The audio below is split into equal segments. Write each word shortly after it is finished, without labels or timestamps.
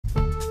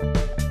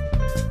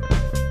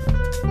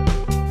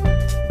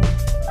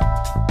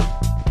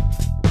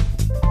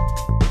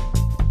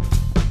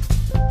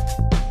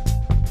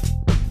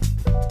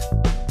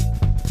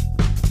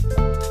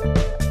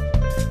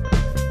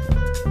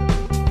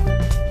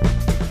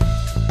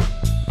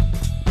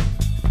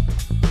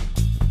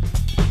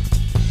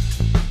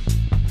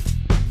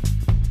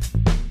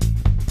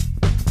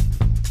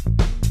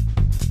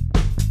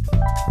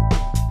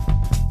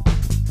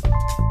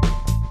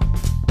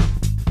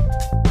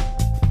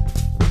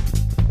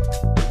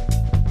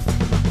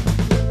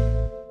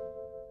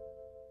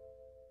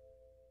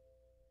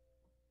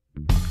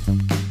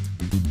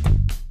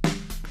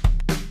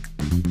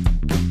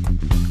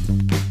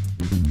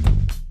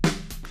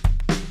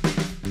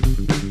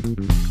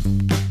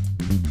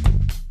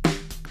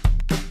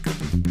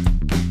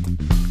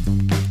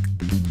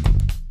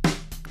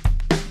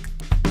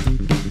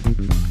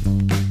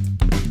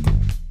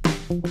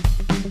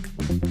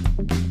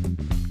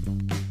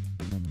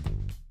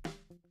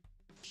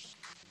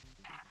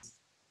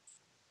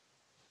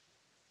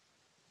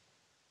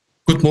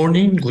Good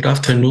morning, good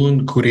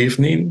afternoon, good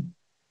evening.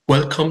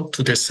 Welcome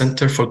to the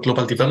Center for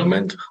Global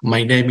Development.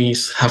 My name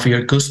is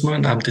Javier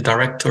Guzman. I'm the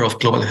Director of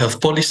Global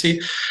Health Policy,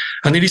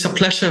 and it is a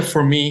pleasure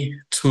for me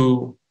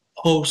to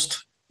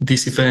host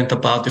this event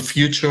about the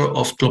future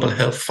of global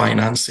health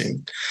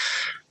financing.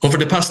 Over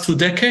the past 2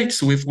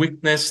 decades, we've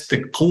witnessed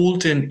the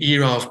golden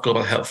era of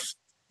global health.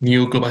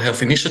 New global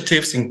health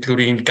initiatives,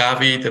 including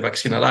Gavi, the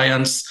Vaccine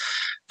Alliance,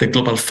 the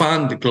Global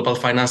Fund, the Global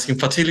Financing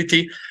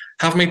Facility,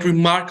 have made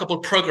remarkable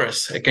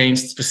progress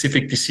against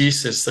specific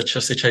diseases such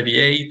as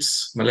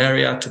HIV/AIDS,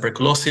 malaria,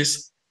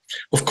 tuberculosis.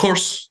 Of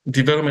course,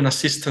 development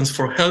assistance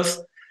for health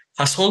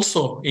has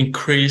also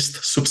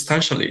increased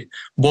substantially,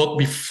 both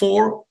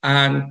before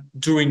and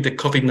during the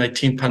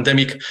COVID-19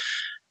 pandemic.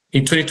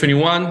 In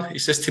 2021,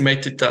 it's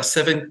estimated that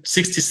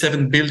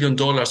 $67 billion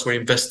were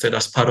invested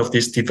as part of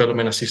this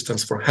development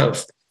assistance for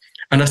health.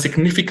 And a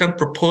significant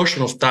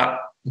proportion of that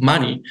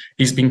money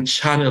is being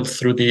channeled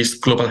through these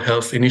global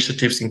health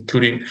initiatives,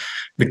 including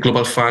the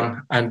Global Fund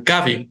and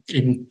Gavi.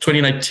 In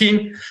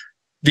 2019,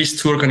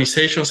 these two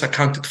organizations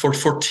accounted for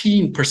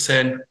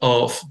 14%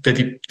 of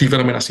the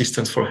development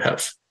assistance for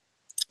health.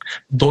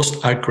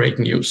 Those are great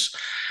news.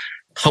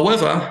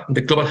 However, the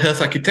global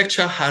health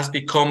architecture has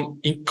become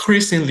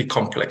increasingly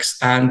complex,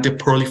 and the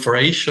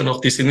proliferation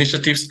of these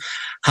initiatives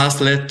has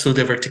led to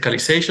the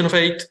verticalization of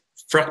aid,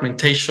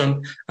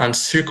 fragmentation, and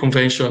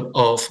circumvention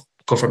of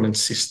government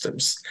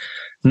systems.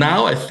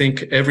 Now, I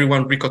think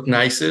everyone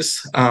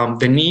recognizes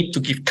the need to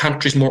give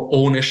countries more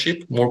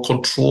ownership, more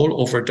control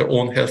over their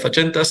own health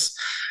agendas,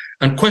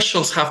 and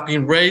questions have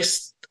been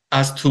raised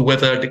as to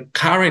whether the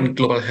current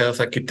global health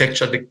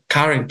architecture, the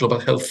current global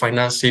health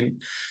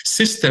financing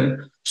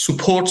system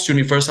supports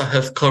universal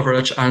health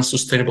coverage and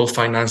sustainable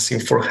financing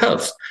for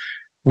health.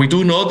 We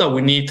do know that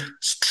we need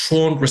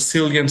strong,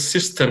 resilient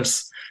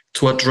systems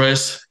to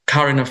address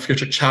current and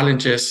future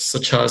challenges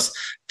such as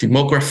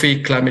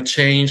demography, climate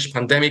change,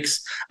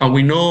 pandemics, and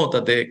we know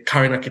that the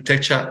current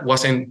architecture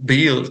wasn't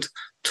built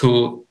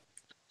to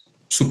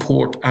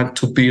support and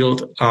to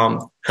build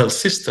health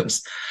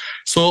systems.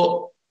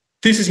 So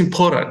this is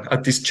important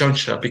at this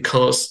juncture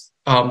because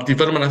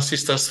development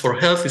assistance for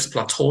health is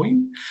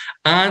plateauing,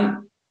 and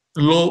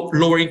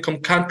lower income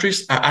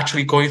countries are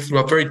actually going through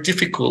a very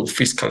difficult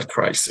fiscal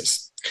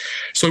crisis.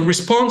 So in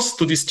response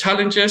to these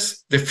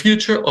challenges, the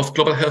future of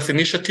global health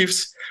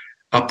initiatives,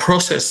 a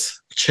process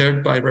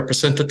chaired by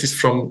representatives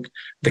from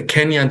the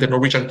Kenya and the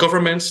Norwegian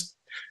governments,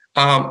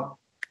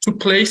 took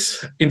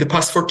place in the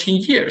past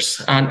 14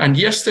 years. And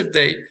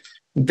yesterday,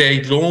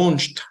 they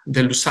launched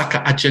the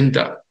Lusaka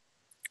Agenda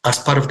as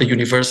part of the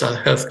Universal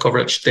Health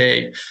Coverage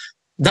Day.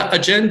 That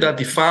agenda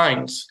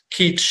defines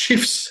key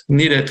shifts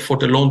needed for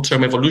the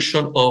long-term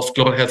evolution of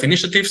global health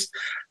initiatives,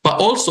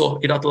 but also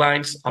it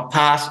outlines a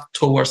path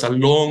towards a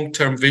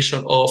long-term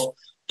vision of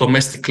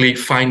domestically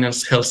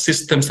financed health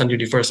systems and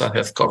universal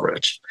health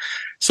coverage.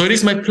 So it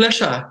is my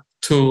pleasure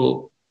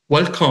to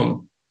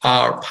welcome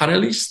our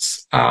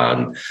panelists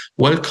and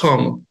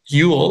welcome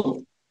you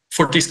all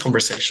for this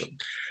conversation.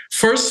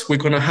 First, we're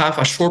going to have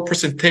a short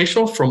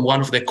presentation from one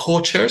of the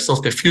co-chairs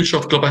of the Future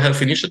of Global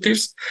Health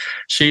Initiatives.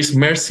 She's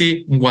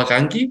Mercy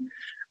Mwagangi.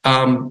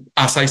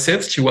 As I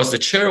said, she was the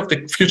chair of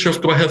the Future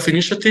of Global Health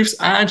Initiatives,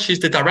 and she's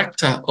the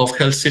director of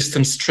Health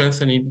Systems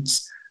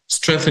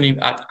Strengthening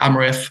at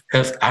AMREF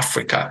Health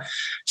Africa.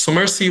 So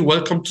Mercy,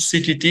 welcome to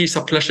CGD. It's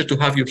a pleasure to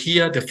have you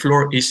here. The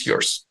floor is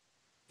yours.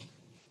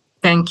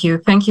 Thank you.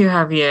 Thank you,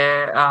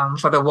 Javier,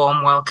 for the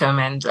warm welcome.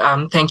 And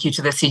thank you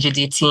to the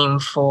CGD team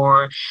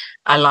for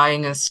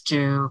allowing us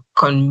to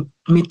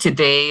meet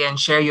today and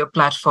share your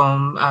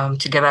platform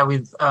together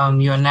with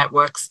your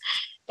networks.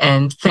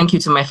 And thank you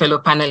to my fellow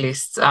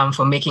panelists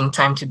for making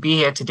time to be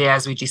here today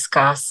as we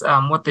discuss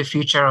what the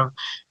future of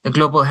the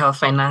global health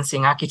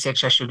financing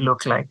architecture should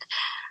look like.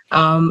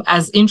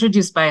 As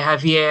introduced by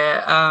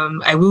Javier,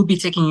 I will be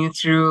taking you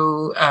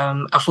through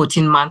a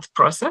 14-month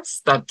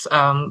process that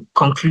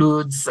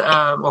concluded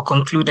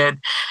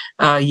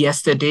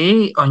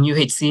yesterday on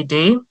UHC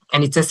Day.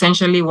 And it's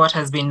essentially what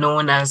has been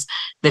known as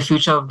the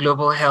Future of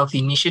Global Health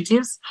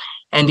Initiatives.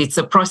 And it's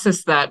a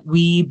process that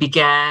we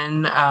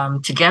began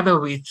together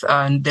with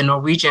the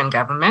Norwegian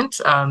government.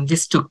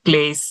 This took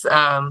place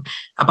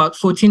about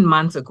 14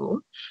 months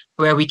ago,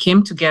 where we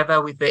came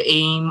together with the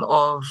aim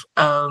of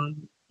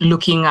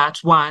looking at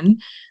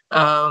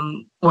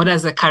what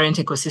does the current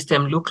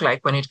ecosystem look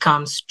like when it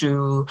comes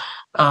to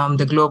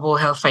the global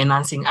health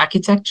financing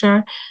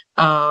architecture?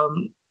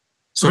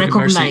 Sorry,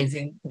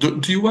 recognizing. Mercy,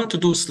 do you want to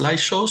do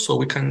slideshows so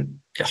we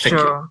can? Yeah, thank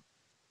Sure. you.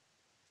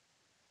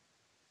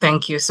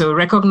 Thank you. So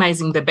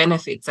recognizing the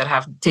benefits that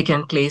have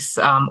taken place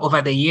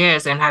over the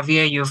years, and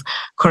Javier, you've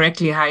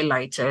correctly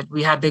highlighted,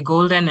 we had the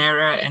golden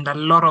era and a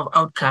lot of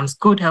outcomes,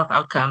 good health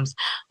outcomes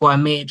were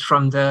made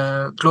from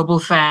the Global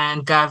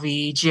Fund,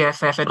 Gavi,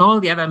 GFF, and all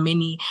the other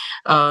many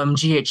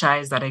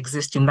GHIs that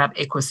exist in that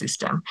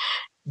ecosystem.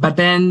 But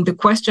then the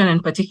question,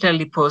 and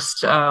particularly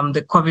post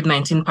the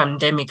COVID-19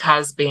 pandemic,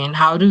 has been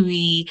how do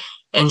we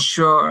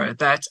ensure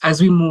that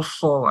as we move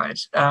forward,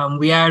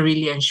 we are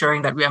really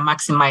ensuring that we are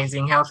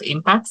maximizing health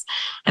impacts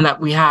and that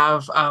we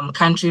have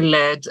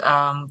country-led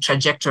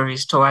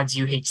trajectories towards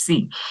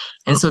UHC.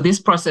 And so this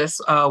process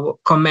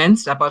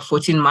commenced about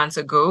 14 months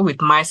ago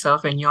with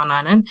myself and Jon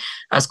Anand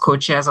as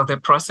co-chairs of the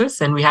process.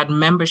 And we had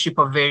membership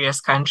of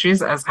various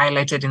countries as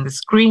highlighted in the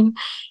screen.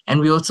 And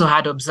we also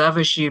had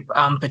observership,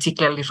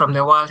 particularly from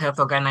the World Health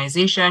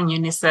Organization,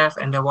 UNICEF,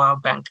 and the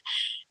World Bank.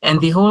 And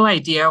the whole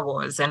idea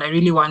was, and I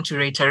really want to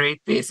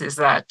reiterate this, is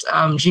that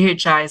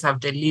GHIs have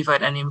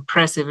delivered an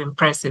impressive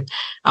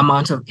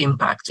amount of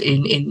impact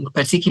in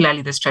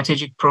particularly the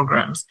strategic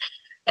programs.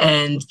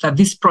 And that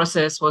this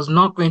process was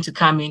not going to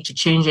come in to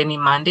change any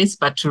mandates,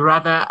 but to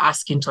rather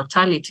ask in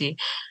totality,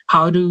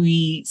 how do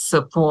we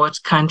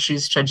support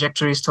countries'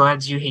 trajectories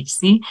towards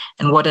UHC?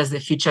 And what does the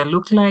future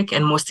look like?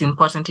 And most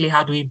importantly,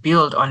 how do we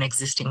build on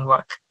existing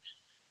work?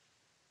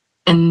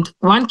 And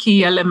one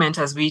key element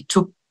as we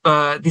took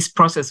this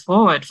process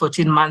forward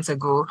 14 months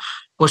ago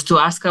was to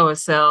ask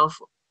ourselves,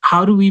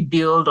 how do we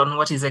build on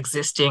what is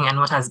existing and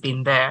what has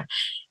been there?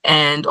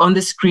 And on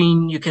the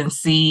screen, you can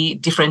see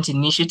different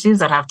initiatives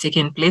that have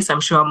taken place. I'm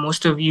sure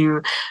most of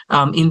you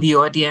in the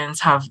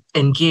audience have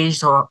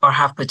engaged or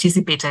have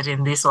participated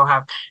in this or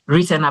have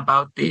written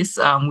about this.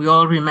 We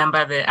all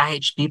remember the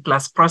IHP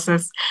Plus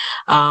process.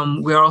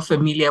 We're all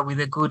familiar with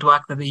the good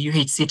work that the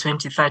UHC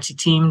 2030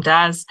 team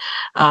does.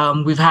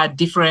 We've had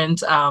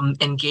different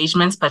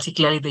engagements,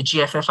 particularly the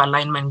GFF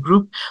alignment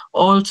group,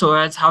 all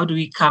towards how do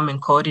we come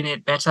and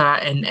coordinate better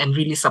and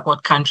really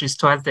support countries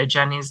towards their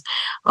journeys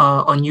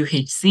on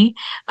UHC.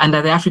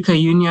 Under the Africa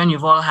Union,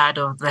 you've all heard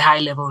of the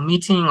high-level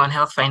meeting on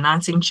health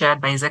financing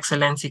chaired by His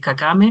Excellency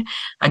Kagame.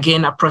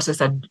 Again, a process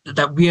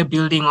that we are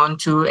building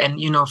onto and,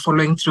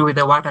 following through with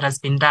the work that has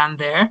been done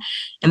there.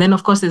 And then,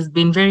 of course, there's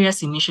been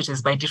various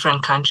initiatives by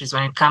different countries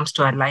when it comes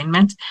to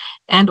alignment.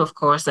 And, of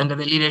course, under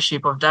the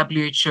leadership of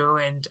WHO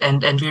and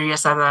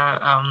various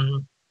other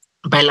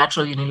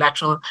bilateral,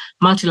 unilateral,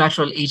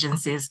 multilateral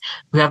agencies,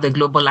 we have the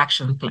Global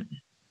Action Plan.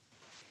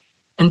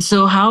 And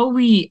so how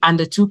we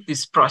undertook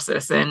this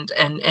process, and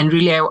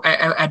really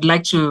I'd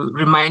like to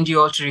remind you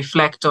all to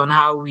reflect on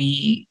how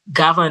we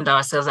governed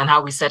ourselves and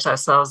how we set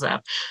ourselves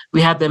up.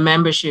 We had the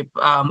membership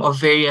of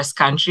various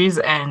countries,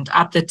 and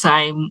at the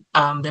time,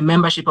 the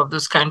membership of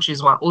those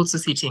countries were also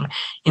sitting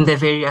in the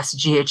various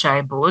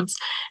GHI boards.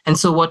 And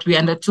so what we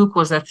undertook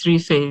was a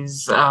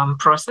 3-phase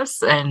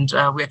process, and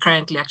we're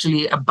currently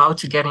actually about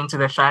to get into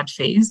the 3rd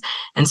phase.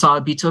 And so I'll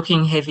be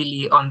talking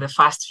heavily on the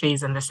first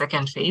phase and the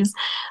second phase.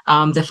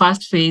 The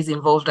first phase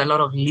involved a lot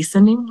of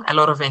listening, a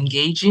lot of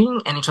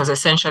engaging, and it was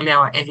essentially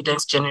our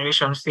evidence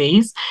generation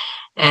phase.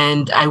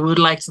 And I would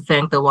like to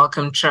thank the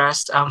Wellcome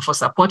Trust for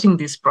supporting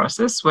this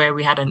process, where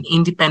we had an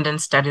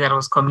independent study that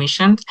was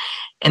commissioned.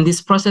 And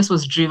this process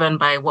was driven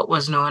by what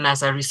was known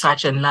as a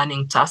research and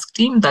learning task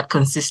team that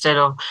consisted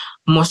of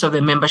most of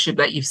the membership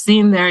that you've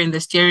seen there in the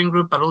steering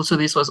group, but also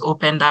this was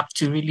opened up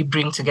to really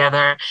bring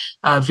together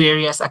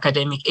various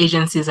academic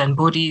agencies and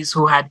bodies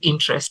who had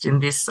interest in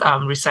this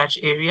research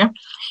area.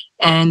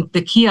 And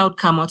the key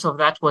outcome out of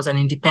that was an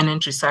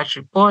independent research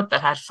report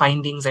that had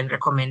findings and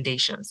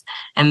recommendations.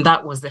 And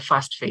that was the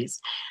first phase.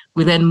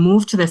 We then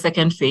moved to the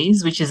second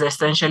phase, which is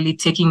essentially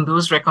taking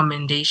those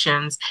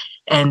recommendations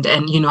and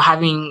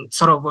having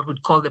sort of what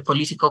we'd call the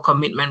political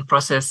commitment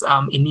process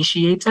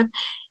initiated.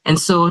 And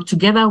so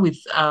together with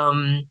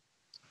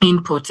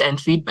input and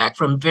feedback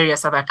from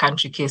various other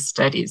country case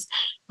studies,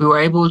 we were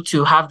able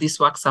to have this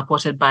work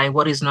supported by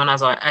what is known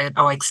as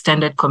our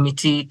extended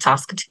committee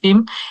task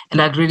team.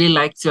 And I'd really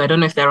like to, I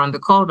don't know if they're on the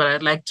call, but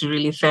I'd like to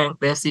really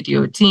thank the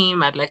CDO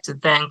team. I'd like to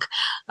thank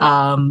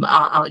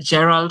our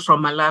Gerald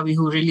from Malawi,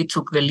 who really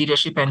took the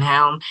leadership and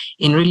helm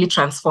in really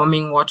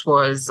transforming what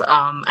was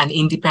an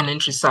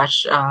independent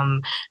research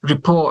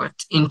report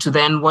into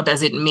then what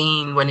does it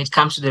mean when it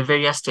comes to the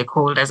various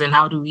stakeholders and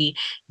how do we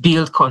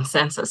build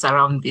consensus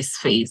around this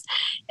phase.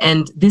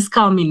 And this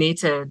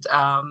culminated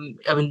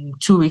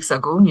 2 weeks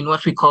ago in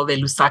what we call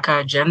the Lusaka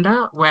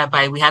agenda,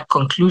 whereby we had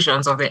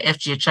conclusions of the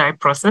FGHI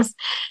process.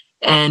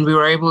 And we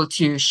were able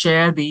to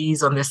share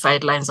these on the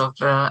sidelines of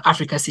the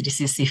Africa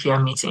CDC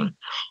CFIA meeting.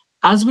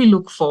 As we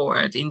look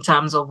forward in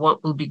terms of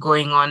what will be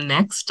going on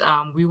next,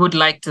 we would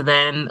like to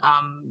then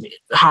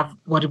have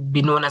what would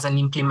be known as an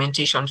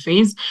implementation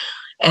phase.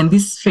 And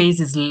this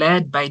phase is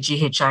led by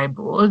GHI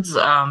boards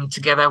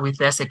together with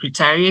their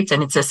secretariat.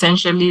 And it's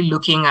essentially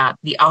looking at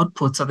the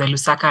outputs of the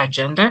Lusaka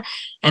agenda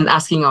and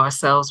asking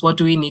ourselves, what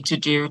do we need to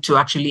do to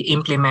actually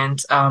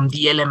implement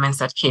the elements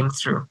that came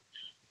through?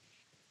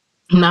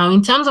 Now,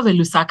 in terms of the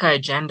Lusaka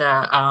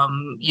agenda,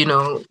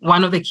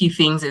 one of the key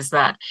things is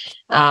that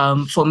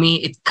for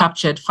me, it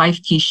captured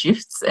 5 key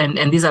shifts.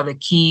 And these are the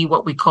key,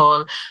 what we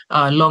call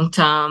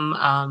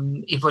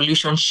long-term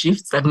evolution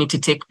shifts that need to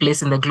take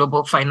place in the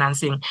global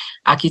financing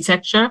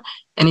architecture.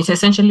 And it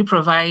essentially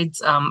provides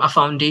a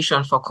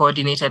foundation for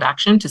coordinated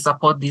action to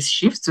support these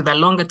shifts with a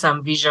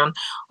longer-term vision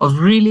of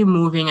really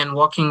moving and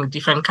working with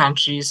different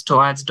countries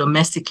towards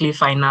domestically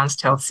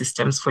financed health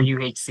systems for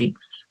UHC.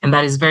 And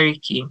that is very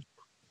key.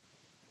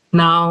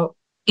 Now,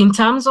 in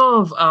terms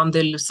of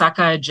the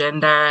Lusaka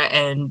agenda,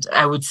 and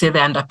I would say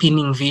the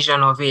underpinning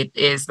vision of it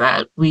is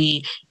that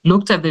we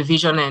looked at the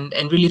vision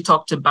and really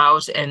talked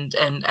about and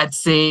I'd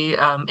say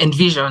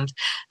envisioned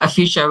a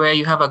future where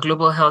you have a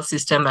global health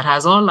system that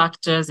has all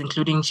actors,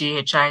 including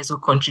GHIs, who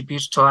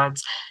contribute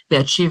towards the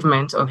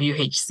achievement of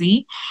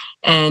UHC.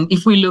 And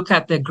if we look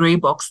at the gray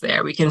box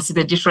there, we can see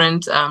the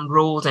different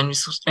roles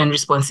and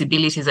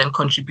responsibilities and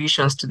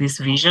contributions to this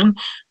vision.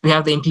 We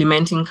have the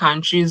implementing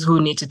countries who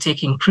need to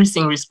take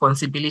increasing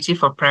responsibility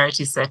for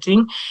priority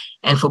setting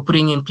and for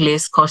putting in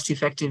place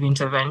cost-effective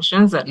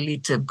interventions that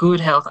lead to good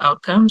health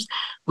outcomes.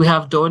 We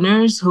have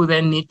donors who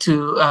then need to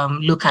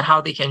look at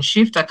how they can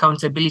shift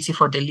accountability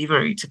for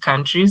delivery to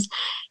countries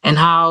and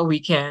how we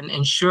can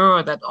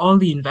ensure that all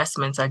the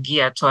investments are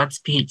geared towards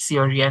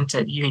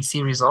PHC-oriented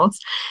UHC results.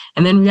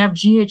 And then we have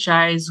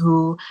GHIs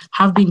who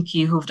have been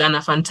key, who've done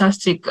a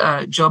fantastic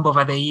job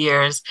over the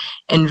years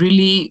and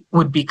really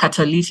would be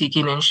catalytic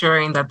in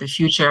ensuring that the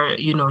future,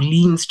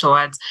 leans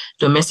towards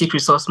domestic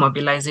resource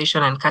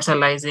mobilization and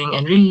catalyzing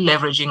and really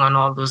leveraging on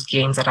all those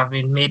gains that have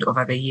been made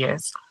over the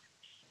years.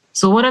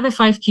 So what are the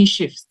 5 key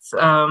shifts?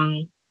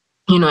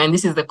 And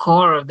this is the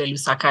core of the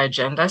Lusaka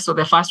agenda. So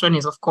the first one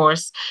is, of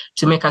course,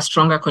 to make a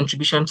stronger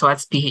contribution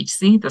towards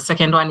PHC. The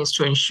second one is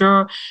to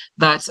ensure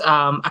that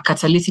a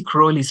catalytic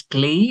role is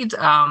played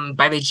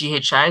by the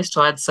GHIs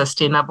towards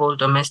sustainable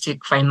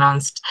domestic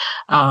financed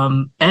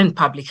and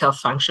public health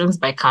functions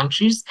by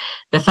countries.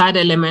 The third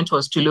element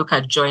was to look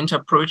at joint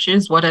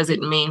approaches. What does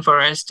it mean for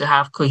us to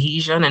have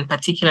cohesion and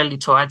particularly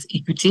towards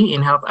equity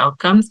in health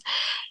outcomes?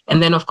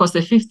 And then, of course,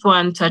 the fifth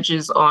one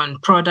touches on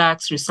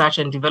products, research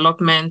and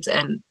development,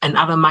 and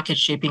other market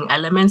shaping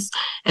elements.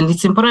 And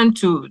it's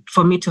important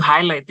for me to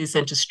highlight this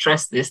and to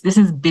stress this. This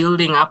is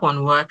building up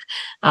on work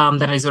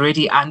that is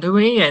already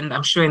underway. And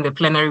I'm sure in the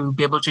plenary, we'll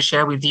be able to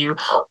share with you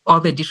all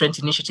the different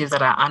initiatives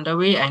that are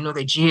underway. I know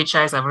the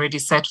GHIs have already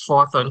set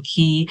forth on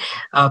key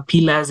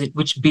pillars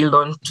which build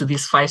on to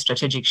these 5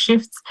 strategic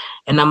shifts.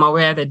 And I'm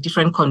aware that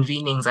different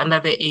convenings under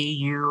the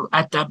AU,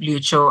 at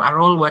WHO, are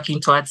all working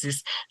towards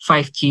these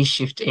 5 key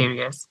shift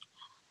areas.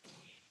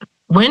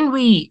 When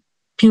we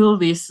peel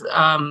this,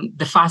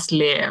 the first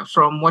layer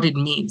from what it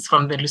means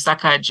from the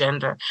Lusaka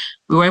agenda,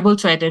 we were able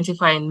to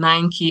identify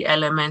 9 key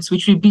elements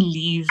which we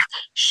believe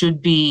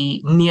should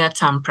be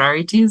near-term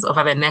priorities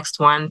over the next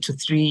 1 to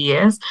 3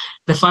 years.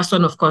 The first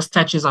one, of course,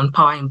 touches on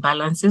power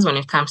imbalances when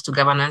it comes to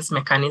governance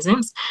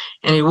mechanisms,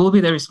 and it will be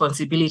the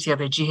responsibility of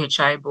the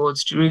GHI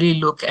boards to really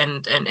look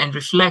and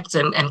reflect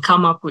and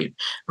come up with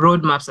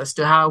roadmaps as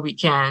to how we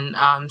can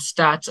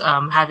start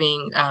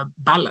having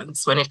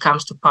balance when it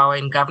comes to power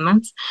in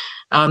governance.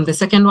 The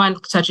second one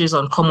touches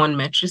on common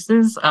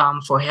matrices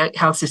for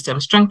health system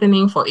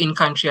strengthening, for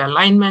in-country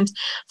alignment,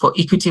 for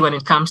equity when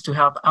it comes to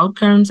health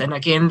outcomes. And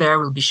again, there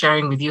we'll be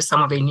sharing with you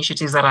some of the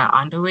initiatives that are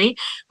underway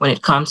when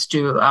it comes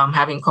to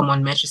having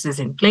common matrices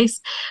in place.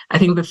 I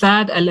think the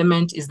third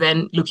element is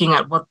then looking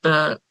at what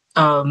the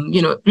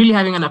really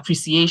having an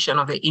appreciation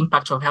of the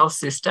impact of health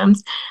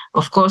systems.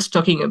 Of course,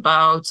 talking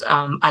about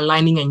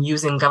aligning and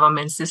using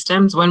government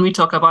systems. When we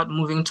talk about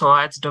moving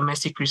towards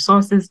domestic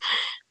resources,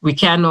 we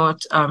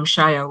cannot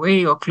shy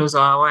away or close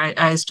our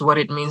eyes to what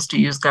it means to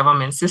use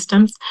government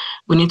systems.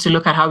 We need to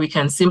look at how we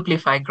can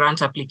simplify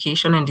grant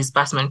application and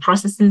disbursement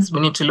processes. We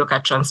need to look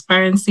at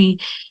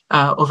transparency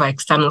over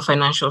external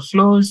financial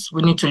flows.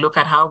 We need to look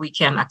at how we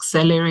can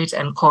accelerate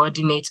and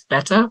coordinate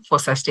better for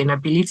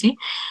sustainability.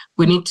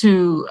 We need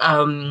to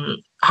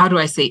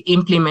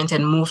implement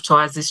and move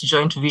towards this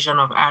joint vision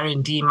of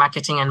R&D,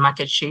 marketing and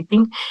market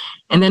shaping.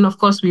 And then, of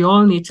course, we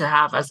all need to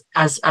have, as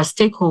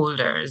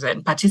stakeholders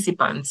and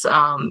participants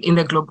in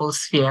the global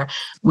sphere,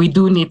 we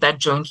do need that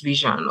joint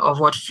vision of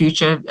what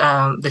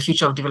the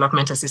future of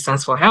development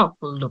assistance for health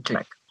will look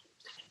like.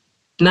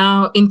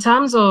 Now, in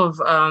terms of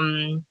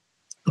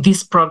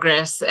this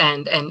progress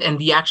and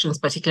the actions,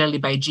 particularly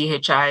by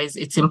GHIs,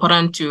 it's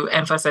important to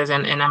emphasize,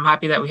 and I'm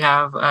happy that we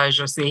have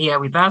Jose here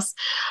with us,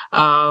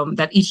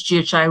 that each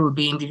GHI will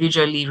be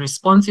individually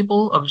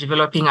responsible of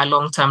developing a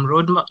long-term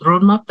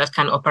roadmap that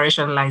can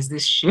operationalize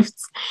these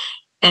shifts.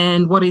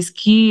 And what is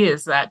key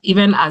is that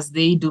even as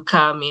they do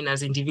come in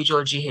as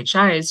individual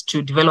GHIs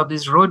to develop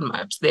these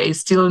roadmaps, they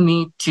still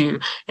need to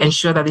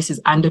ensure that this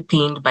is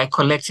underpinned by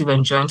collective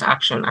and joint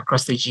action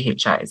across the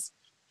GHIs.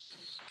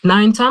 Now,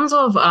 in terms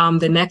of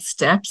the next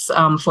steps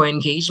for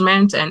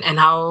engagement and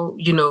how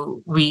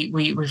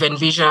we've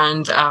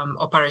envisioned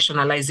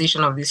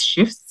operationalization of these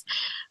shifts,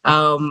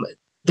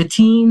 the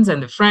teams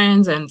and the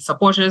friends and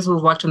supporters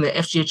who've worked on the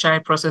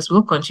FGHI process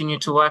will continue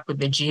to work with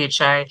the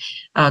GHI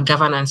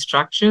governance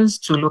structures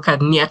to look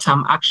at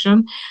near-term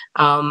action.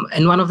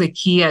 And one of the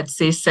key, I'd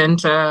say,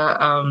 center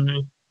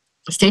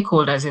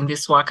stakeholders in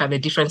this work are the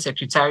different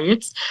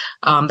secretariats.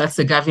 That's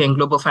the Gavi and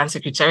Global Fund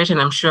Secretariat, and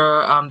I'm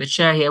sure the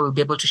chair here will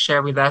be able to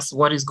share with us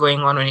what is going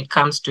on when it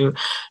comes to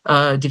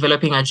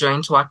developing a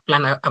joint work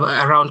plan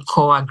around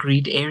core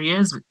agreed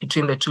areas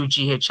between the two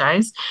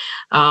GHIs.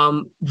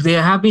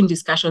 There have been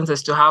discussions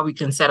as to how we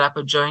can set up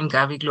a joint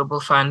Gavi Global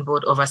Fund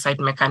board oversight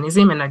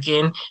mechanism, and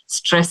again,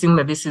 stressing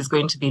that this is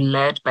going to be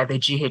led by the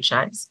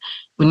GHIs.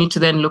 We need to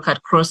then look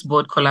at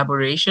cross-board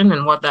collaboration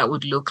and what that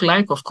would look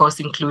like, of course,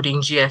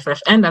 including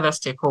GFF and other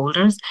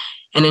stakeholders,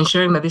 and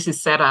ensuring that this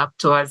is set up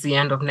towards the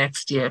end of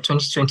next year,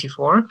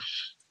 2024.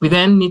 We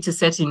then need to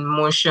set in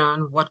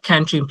motion what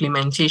country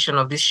implementation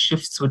of these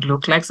shifts would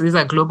look like. So these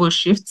are global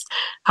shifts.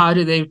 How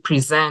do they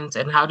present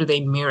and how do they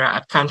mirror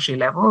at country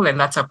level? And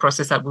that's a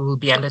process that we will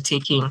be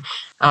undertaking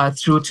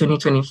through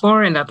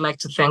 2024. And I'd like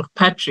to thank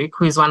Patrick,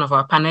 who is one of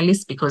our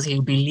panelists, because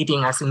he'll be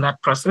leading us in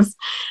that process.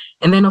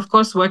 And then, of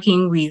course,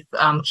 working with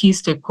key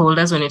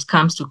stakeholders when it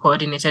comes to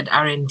coordinated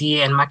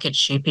R&D and market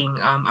shaping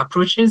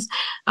approaches,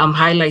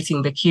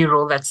 highlighting the key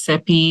role that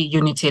CEPI,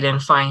 UNITAID,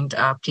 and FIND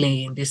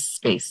play in this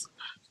space.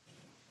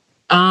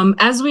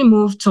 As we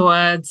move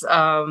towards,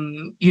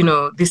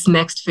 this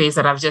next phase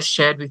that I've just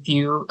shared with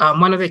you,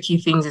 one of the key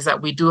things is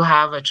that we do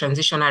have a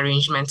transition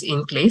arrangement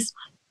in place.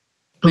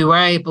 We were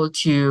able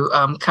to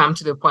come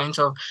to the point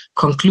of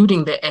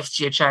concluding the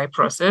FGHI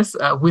process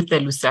with the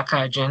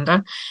Lusaka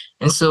agenda.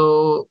 And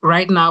so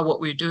right now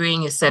what we're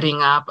doing is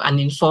setting up an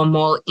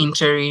informal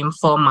interim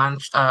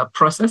 4-month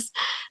process.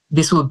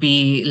 This will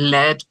be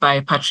led by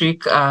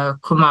Patrick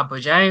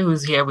Kuma-Bojai,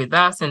 who's here with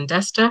us, and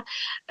Desta.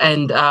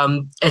 And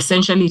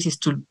essentially it is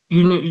to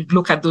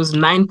look at those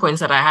 9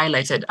 points that I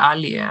highlighted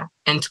earlier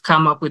and to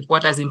come up with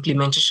what does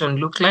implementation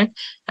look like,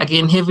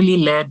 again, heavily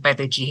led by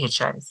the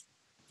GHIs.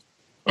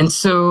 And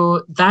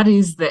so that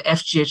is the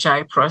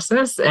FGHI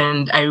process.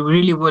 And I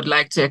really would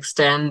like to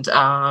extend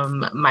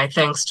my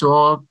thanks to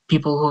all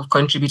people who've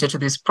contributed to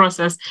this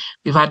process.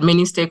 We've had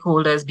many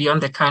stakeholders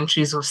beyond the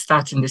countries who've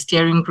started in the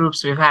steering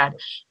groups. We've had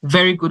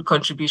very good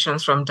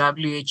contributions from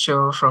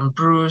WHO, from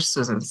Bruce,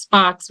 Susan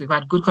Sparks. We've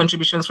had good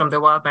contributions from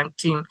the World Bank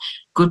team,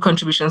 good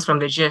contributions from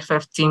the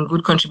GFF team,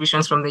 good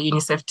contributions from the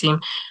UNICEF team,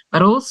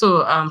 but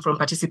also from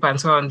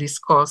participants who are on this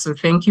call. So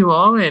thank you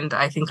all. And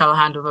I think I'll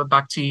hand over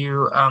back to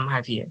you,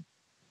 Javier.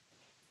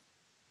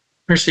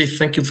 Mercy,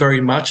 thank you very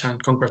much,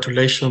 and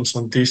congratulations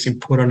on this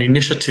important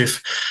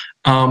initiative.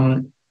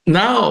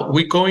 Now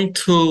we're going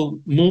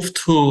to move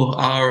to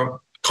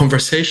our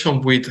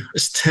conversation with a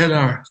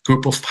stellar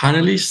group of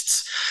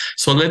panelists.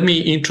 So let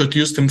me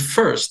introduce them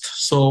first.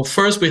 So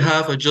first we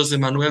have José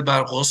Manuel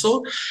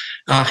Barroso.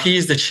 He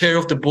is the chair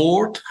of the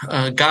board,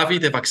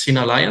 Gavi, the Vaccine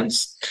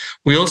Alliance.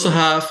 We also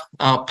have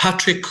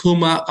Patrick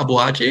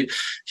Kuma-Bojai.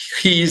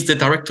 He is the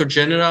Director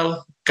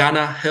General,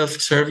 Ghana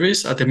Health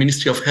Service at the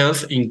Ministry of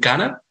Health in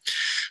Ghana.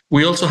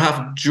 We also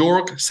have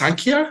Jörg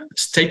Sankier,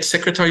 State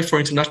Secretary for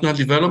International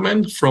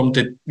Development from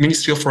the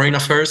Ministry of Foreign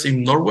Affairs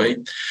in Norway.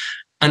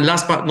 And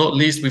last but not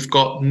least, we've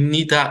got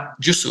Nida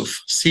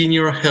Yusuf,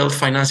 Senior Health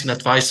Financing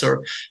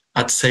Advisor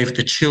at Save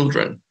the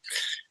Children.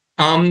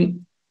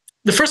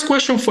 The first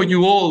question for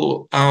you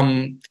all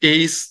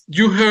is,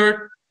 you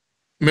heard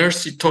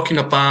Mercy talking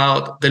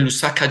about the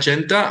Lusaka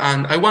agenda,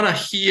 and I want to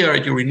hear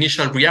your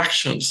initial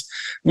reactions.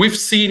 We've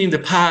seen in the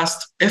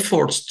past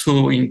efforts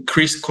to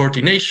increase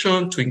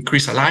coordination, to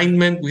increase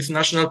alignment with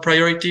national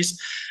priorities.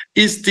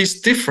 Is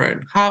this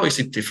different? How is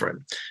it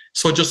different?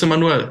 So, José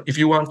Manuel, if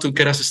you want to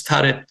get us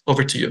started,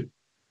 over to you.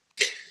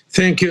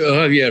 Thank you,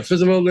 Javier.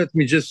 First of all, let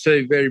me just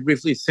say very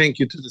briefly, thank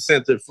you to the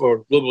Center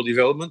for Global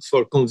Development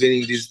for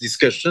convening this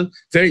discussion.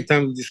 Very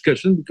timely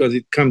discussion because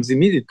it comes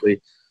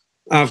immediately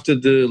after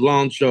the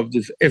launch of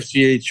the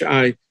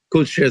FGHI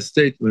co-chair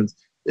statement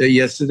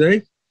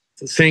yesterday.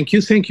 Thank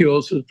you. Thank you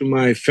also to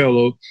my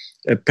fellow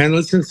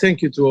panelists, and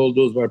thank you to all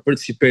those who are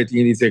participating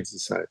in this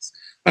exercise.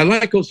 I'd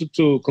like also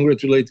to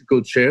congratulate the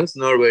co-chairs,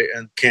 Norway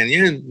and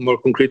Kenya, and more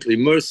concretely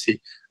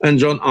Mercy and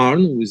John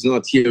Arne, who is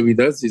not here with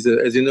us, is,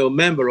 as you know,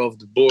 member of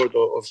the board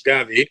of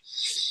Gavi,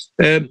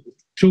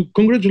 to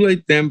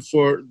congratulate them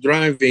for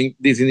driving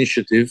this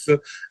initiative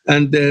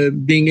and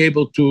being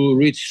able to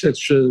reach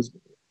such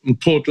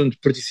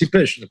important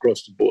participation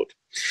across the board.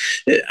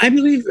 I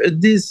believe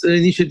this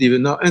initiative,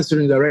 and now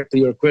answering directly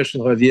your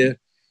question, Javier,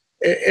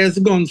 has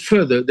gone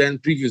further than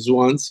previous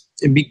ones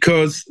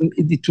because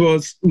it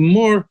was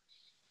more,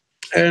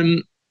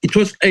 it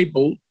was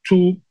able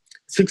to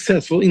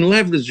successful in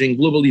leveraging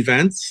global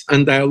events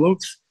and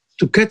dialogues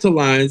to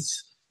catalyze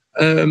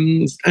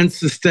and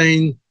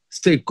sustain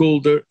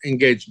stakeholder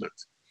engagement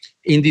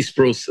in this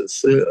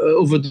process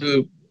over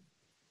the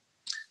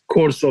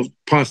course of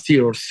past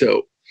year or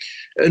so.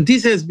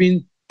 This has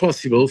been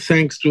possible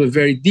thanks to a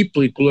very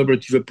deeply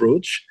collaborative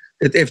approach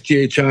that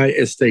FGHI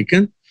has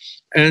taken.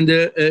 And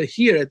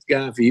here at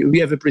Gavi, we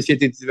have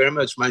appreciated it very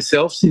much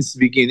myself since the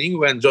beginning.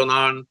 When John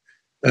Arne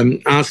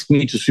asked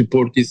me to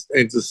support this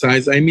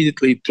exercise, I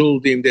immediately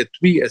told him that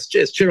we, as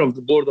chair of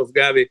the board of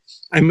Gavi,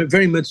 I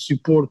very much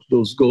support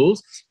those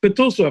goals. But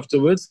also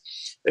afterwards,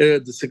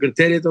 the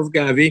Secretariat of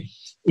Gavi,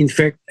 in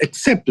fact,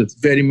 accepted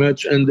very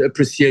much and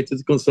appreciated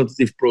the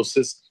consultative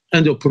process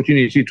and the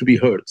opportunity to be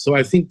heard. So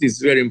I think this is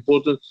very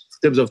important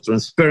in terms of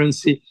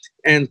transparency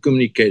and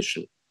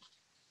communication.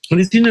 And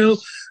as you know,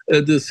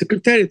 the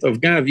Secretariat of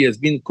Gavi has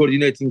been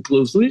coordinating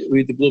closely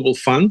with the Global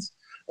Fund,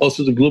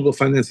 also the Global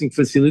Financing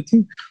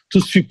Facility,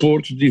 to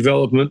support the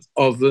development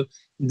of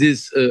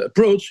this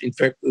approach, in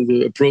fact,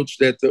 the approach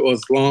that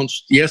was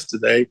launched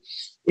yesterday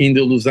in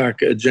the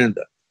Lusaka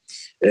agenda.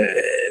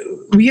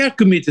 We are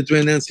committed to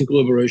enhancing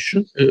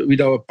collaboration with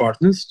our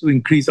partners to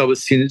increase our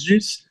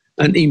synergies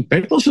and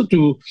impact, also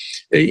to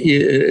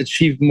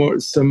achieve more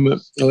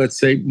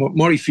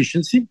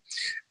efficiency,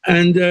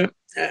 and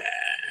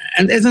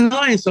as an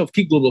alliance of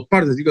key global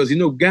partners, because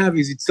Gavi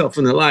is itself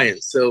an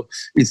alliance, so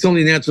it's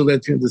only natural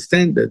that you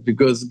understand that,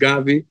 because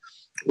Gavi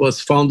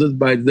was founded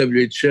by the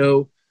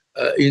WHO,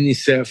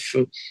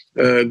 UNICEF,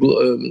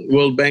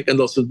 World Bank, and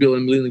also Bill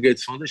and Melinda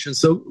Gates Foundation.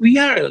 So we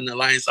are an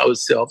alliance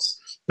ourselves,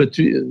 but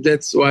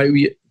that's why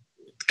it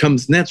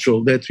comes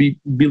natural that we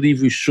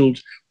believe we should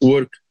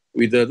work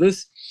with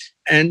others.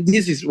 And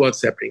this is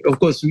what's happening. Of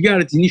course, we are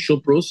at the initial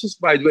process.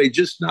 By the way,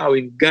 just now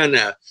in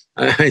Ghana,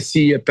 I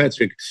see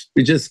Patrick,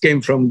 we just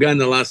came from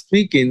Ghana last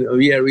week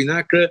we are in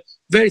Accra,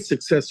 very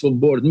successful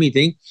board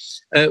meeting.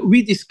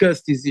 We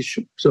discussed this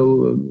issue.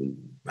 So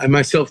I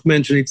myself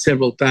mentioned it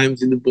several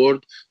times in the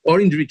board or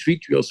in the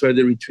retreat. We also had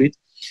a retreat.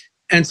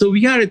 And so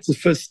we are at the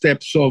first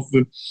steps of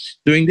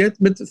doing that.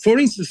 But for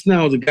instance,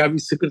 now the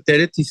Gavi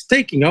Secretariat is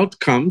taking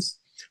outcomes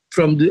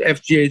from the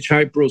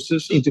FGHI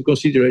process into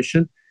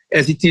consideration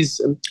as it is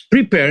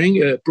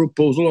preparing a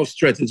proposal of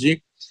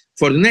strategy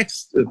for the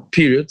next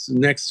period, the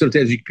next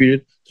strategic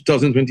period,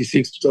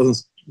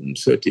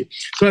 2026-2030.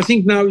 So I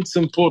think now it's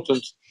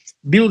important,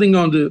 building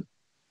on the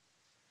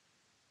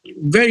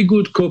very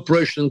good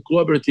cooperation,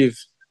 collaborative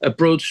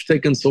approach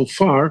taken so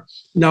far,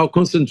 now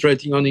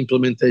concentrating on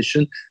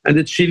implementation and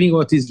achieving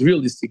what is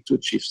realistic to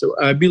achieve. So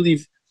I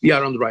believe we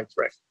are on the right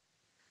track.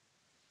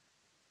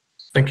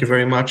 Thank you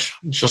very much,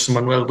 José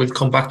Manuel. We'll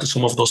come back to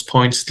some of those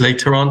points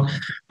later on.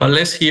 But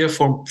let's hear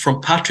from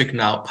Patrick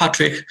now.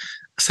 Patrick,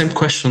 same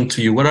question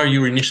to you. What are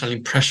your initial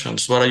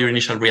impressions? What are your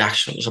initial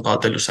reactions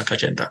about the Lusaka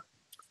agenda?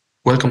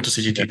 Welcome to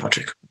CGT,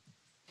 Patrick.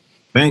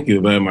 Thank you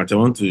very much. I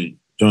want to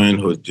join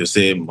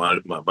José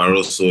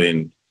Barroso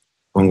in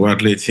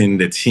congratulating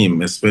the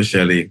team,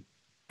 especially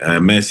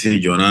Mercy,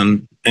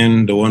 Jonan,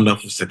 and the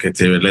wonderful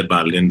secretary led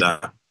by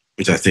Linda,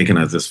 which has taken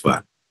us this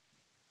far.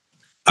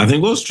 I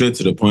think go straight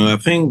to the point. I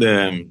think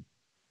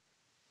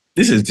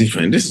this is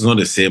different. This is not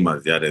the same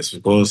as the others,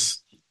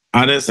 because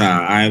others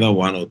are either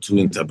one or two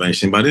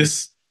interventions, but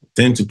this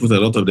tend to put a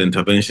lot of the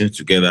interventions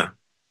together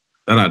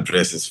that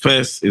addresses.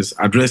 First is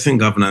addressing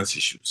governance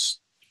issues.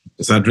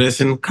 It's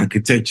addressing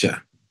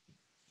architecture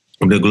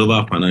of the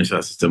global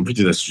financial system, which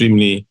is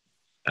extremely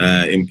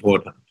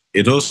important.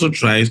 It also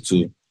tries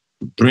to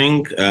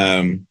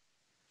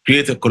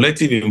create a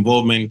collective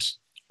involvement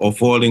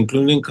of all,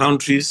 including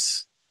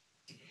countries,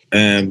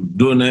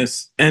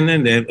 donors, and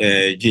then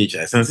the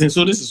GHIs. And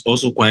so this is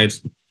also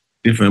quite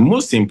different.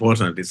 Most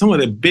importantly, some of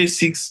the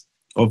basics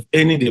of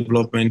any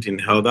development in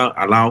health that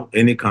allow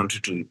any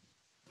country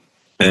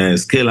to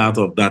scale out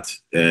of that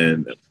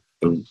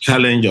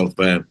challenge of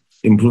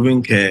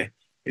improving care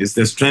is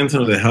the strength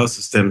of the health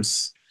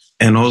systems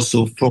and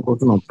also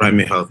focusing on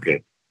primary health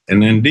care.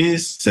 And then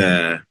this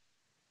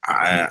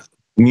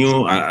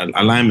new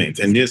alignment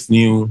and this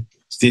new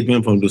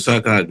statement from the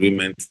Lusaka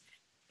agreement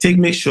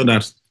make sure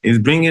that it's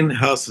bringing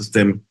health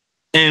system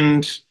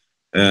and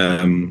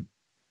primary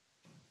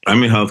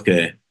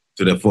healthcare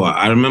to the fore.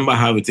 I remember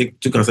how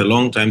it took us a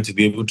long time to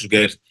be able to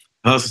get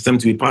health system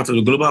to be part of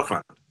the Global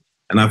Fund.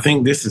 And I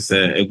think this is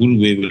a good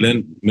way we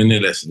learn many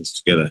lessons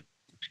together.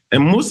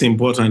 And most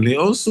importantly,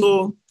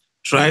 also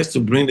tries to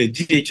bring the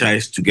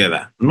GHIs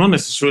together, not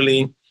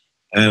necessarily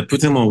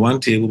put them on one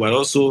table, but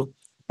also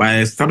by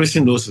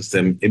establishing those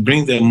systems, it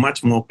brings them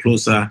much more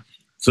closer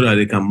so that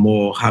they can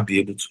be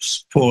able to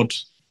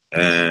support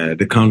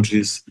the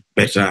countries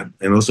better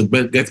and also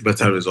get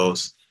better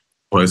results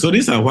for it. So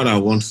these are what I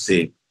want to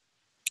say.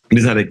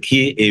 These are the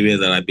key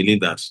areas that I believe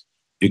that,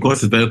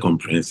 because it's very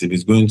comprehensive,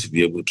 it's going to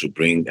be able to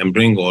bring,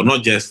 or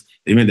not just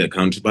even the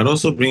country, but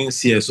also bring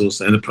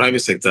CSOs and the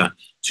private sector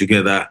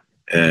together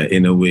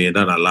in a way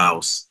that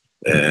allows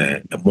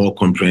a more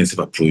comprehensive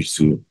approach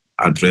to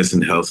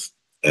addressing health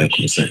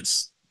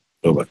concerns.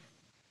 Over.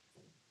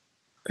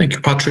 Thank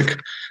you, Patrick.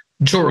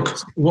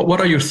 Jorg, what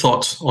are your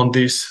thoughts on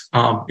this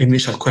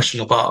initial question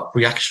about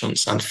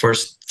reactions and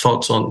first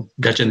thoughts on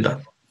the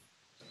agenda?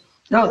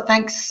 No,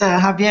 thanks,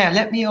 Javier.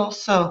 Let me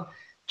also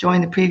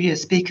join the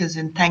previous speakers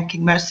in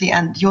thanking Mercy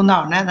and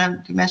Yunan.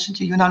 And you mentioned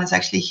Yunan is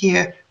actually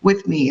here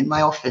with me in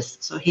my office,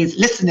 so he's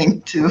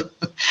listening to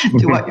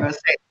what you're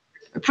saying,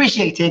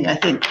 appreciating, I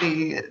think,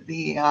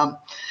 the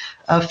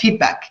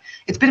feedback.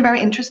 It's been very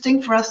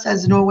interesting for us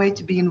as Norway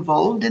to be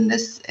involved in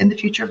the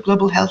Future of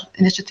Global Health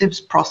Initiatives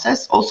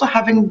process, also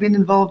having been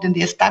involved in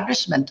the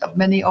establishment of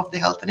many of the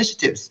health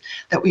initiatives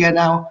that we are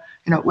now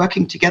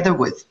working together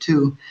with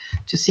to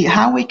see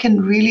how we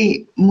can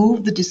really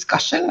move the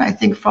discussion, I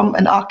think, from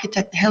an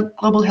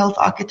global health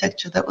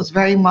architecture that was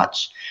very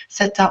much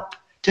set up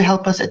to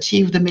help us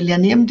achieve the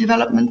Millennium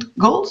Development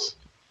Goals.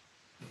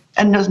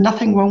 And there's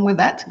nothing wrong with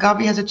that.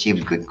 Gavi has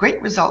achieved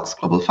great results.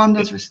 Global Fund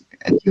has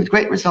achieved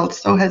great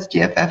results. So has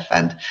GFF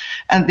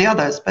and the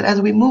others. But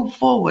as we move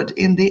forward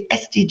in the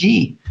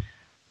SDG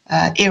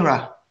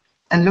era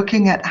and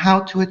looking at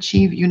how to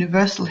achieve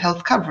universal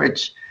health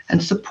coverage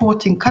and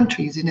supporting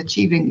countries in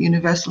achieving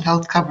universal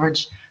health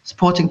coverage,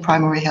 supporting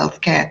primary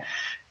health care,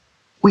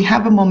 we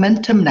have a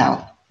momentum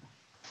now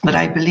that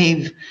I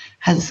believe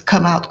has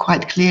come out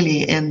quite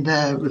clearly in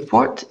the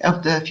report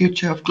of the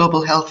Future of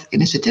Global Health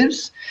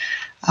Initiatives.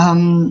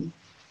 And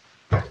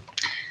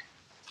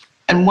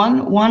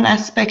one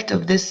aspect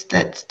of this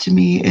that to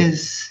me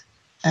is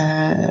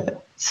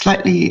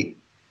slightly,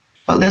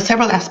 well, there are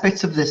several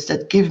aspects of this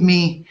that give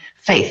me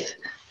faith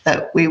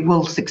that we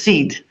will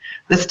succeed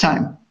this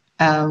time.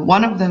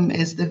 One of them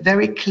is the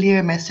very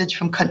clear message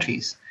from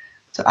countries.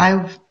 So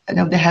I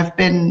know there have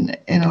been,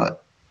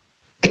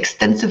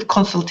 extensive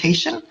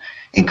consultation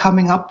in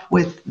coming up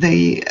with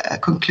the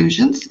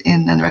conclusions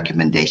and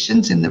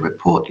recommendations in the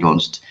report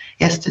launched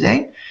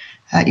yesterday.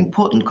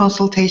 Important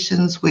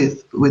consultations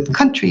with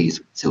countries,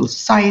 civil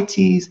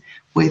societies,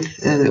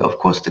 with, of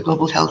course, the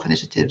global health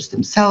initiatives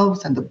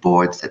themselves and the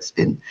boards. That's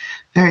been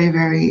very,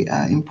 very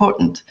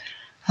important.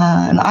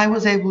 And I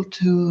was able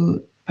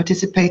to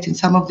participate in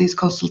some of these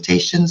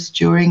consultations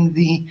during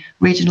the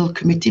regional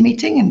committee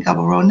meeting in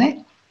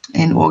Gaborone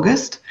in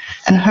August,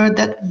 and heard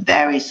that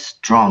very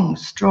strong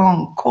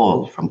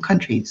call from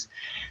countries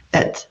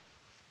that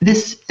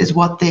this is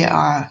what they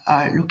are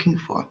looking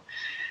for.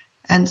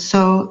 And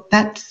so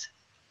that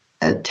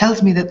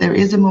tells me that there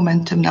is a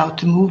momentum now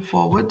to move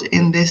forward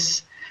in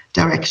this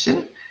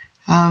direction,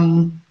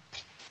 and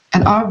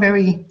are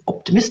very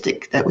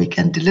optimistic that we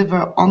can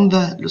deliver on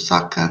the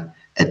Lusaka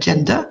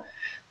agenda,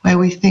 where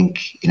we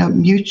think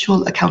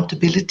mutual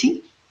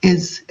accountability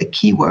is a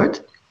key word.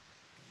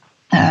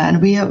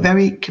 And we are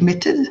very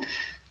committed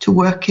to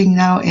working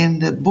now in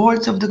the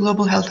boards of the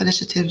global health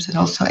initiatives and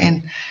also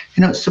in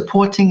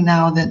supporting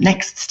now the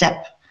next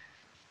step,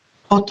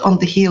 hot on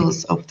the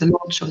heels of the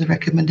launch of the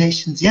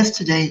recommendations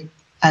yesterday,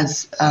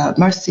 as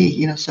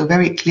Mercy so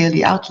very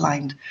clearly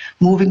outlined,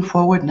 moving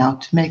forward now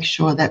to make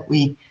sure that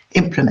we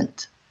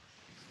implement.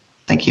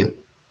 Thank you.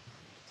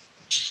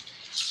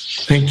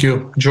 Thank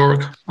you,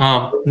 Jörg.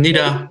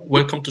 Nida,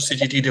 welcome to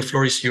CGD. The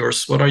floor is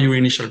yours. What are your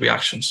initial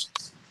reactions?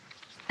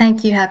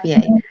 Thank you,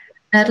 Javier.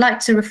 I'd like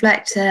to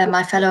reflect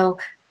my fellow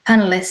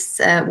panelists'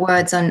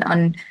 words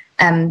on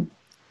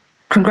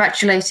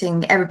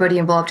congratulating everybody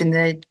involved in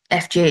the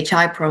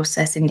FGHI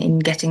process in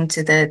getting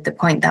to the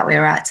point that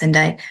we're at. And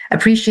I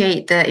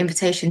appreciate the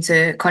invitation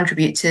to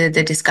contribute to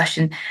the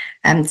discussion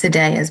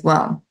today as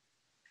well.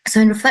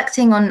 So in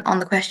reflecting on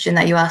the question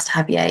that you asked,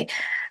 Javier,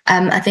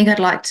 I think I'd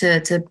like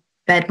to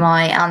bed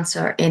my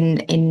answer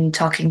in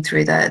talking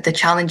through the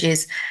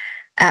challenges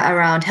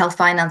around health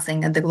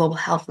financing and the global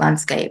health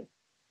landscape.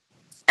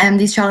 And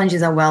these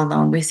challenges are well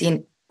known. We've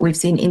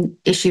seen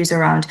issues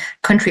around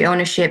country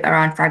ownership,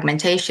 around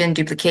fragmentation,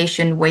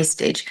 duplication,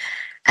 wastage.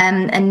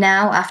 And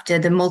now, after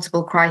the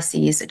multiple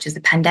crises, such as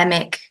the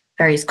pandemic,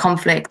 various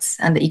conflicts,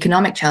 and the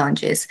economic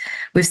challenges,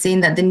 we've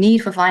seen that the need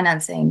for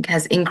financing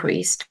has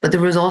increased, but the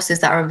resources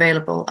that are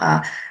available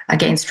are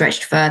getting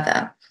stretched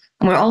further.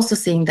 And we're also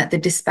seeing that the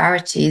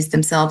disparities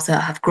themselves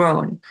have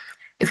grown.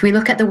 If we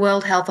look at the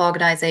World Health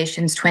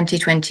Organization's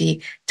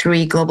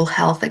 2023 Global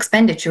Health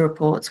Expenditure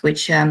Reports,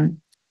 which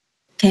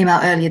came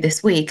out earlier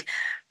this week,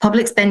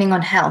 public spending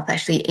on health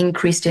actually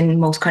increased in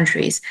most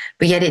countries,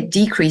 but yet it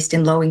decreased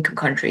in low-income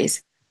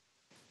countries.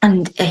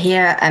 And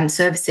here,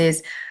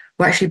 services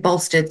were actually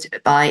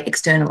bolstered by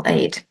external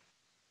aid.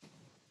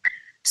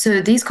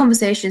 So these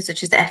conversations,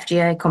 such as the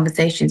FGA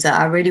conversations,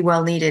 are really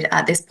well needed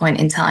at this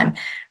point in time.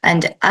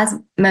 And as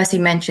Mercy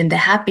mentioned, there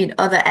have been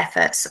other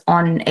efforts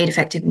on aid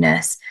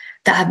effectiveness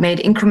that have made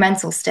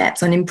incremental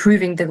steps on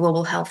improving the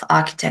global health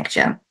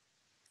architecture.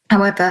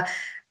 However,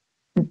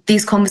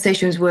 these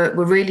conversations were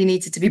really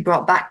needed to be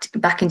brought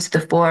back into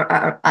the fore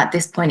at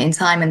this point in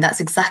time, and that's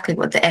exactly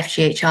what the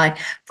FGHI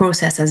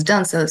process has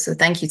done. So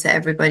thank you to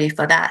everybody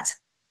for that.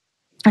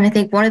 And I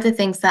think one of the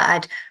things that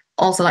I'd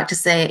also like to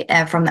say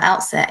from the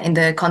outset in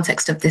the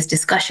context of this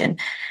discussion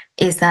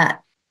is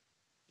that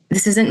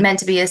this isn't meant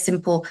to be a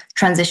simple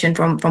transition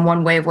from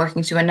one way of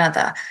working to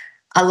another.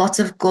 A lot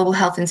of global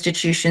health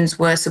institutions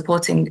were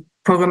supporting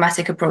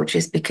programmatic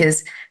approaches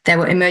because there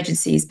were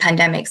emergencies,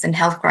 pandemics, and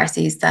health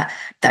crises that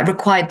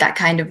required that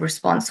kind of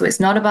response. So it's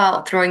not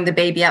about throwing the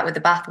baby out with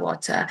the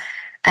bathwater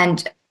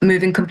and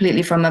moving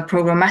completely from a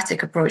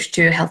programmatic approach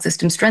to a health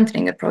system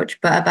strengthening approach,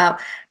 but about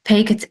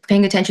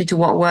paying attention to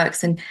what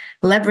works and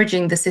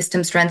leveraging the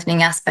system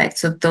strengthening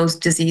aspects of those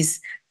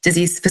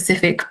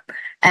disease-specific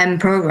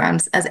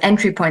programs as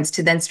entry points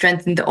to then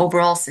strengthen the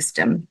overall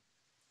system,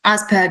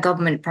 as per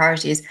government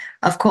priorities,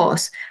 of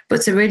course,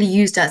 but to really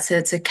use that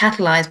to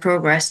catalyze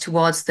progress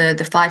towards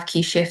the 5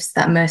 key shifts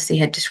that Mercy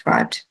had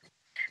described.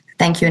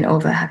 Thank you, and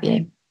over,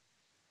 Javier.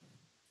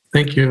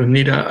 Thank you,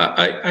 Nida.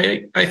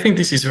 I think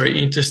this is very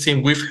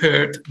interesting. We've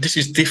heard this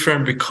is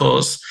different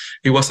because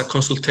it was a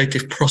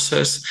consultative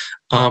process.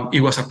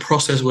 It was a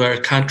process where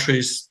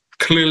countries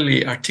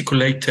clearly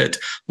articulated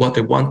what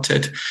they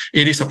wanted.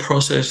 It is a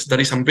process that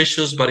is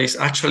ambitious, but it's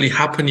actually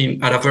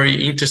happening at a very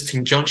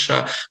interesting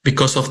juncture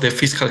because of the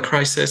fiscal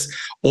crisis.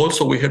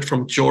 Also, we heard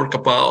from Jörg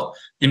about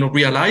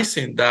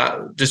realizing that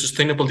the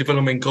Sustainable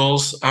Development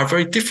Goals are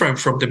very different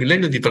from the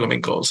Millennium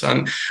Development Goals,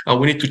 and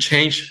we need to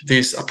change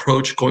this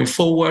approach going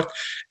forward,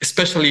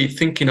 especially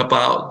thinking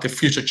about the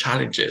future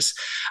challenges.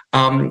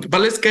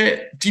 But let's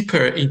get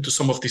deeper into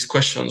some of these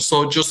questions.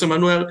 So, Jose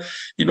Manuel,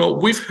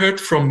 we've heard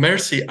from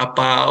Mercy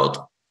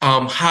about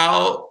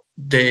how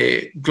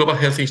the Global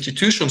Health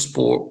Institutions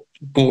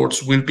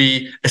boards will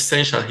be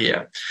essential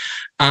here.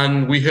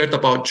 And we heard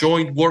about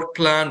joint work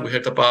plan, we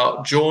heard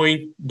about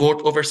joint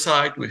board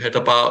oversight, we heard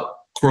about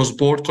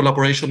cross-board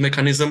collaboration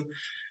mechanism.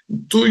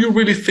 Do you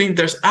really think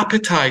there's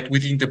appetite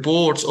within the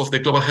boards of the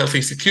global health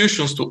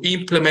institutions to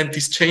implement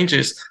these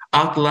changes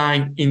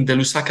outlined in the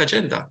Lusaka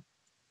agenda?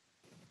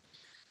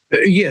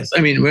 Yes,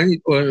 I mean,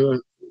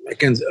 I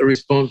can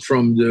respond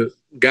from the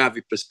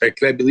Gavi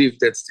perspective. I believe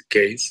that's the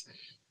case.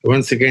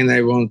 Once again,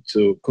 I want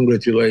to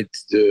congratulate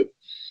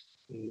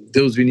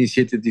those who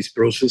initiated this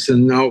process,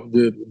 and now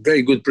the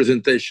very good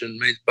presentation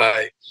made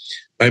by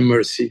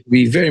Mercy.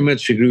 We very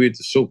much agree with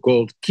the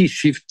so-called key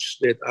shifts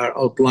that are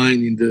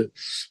outlined in the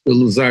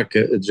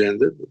Lusaka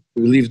agenda.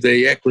 We believe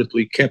they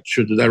accurately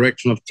capture the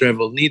direction of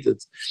travel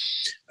needed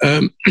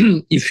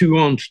if you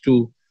want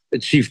to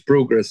achieve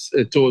progress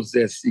towards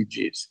the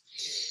SDGs.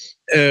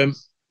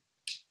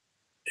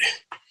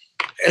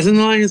 As an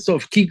alliance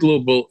of key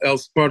global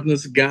health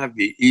partners,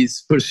 Gavi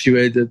is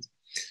persuaded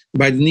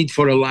by the need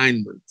for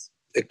alignment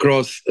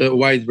across a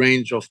wide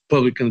range of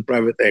public and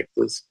private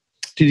actors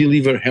to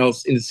deliver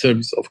health in the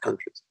service of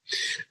countries.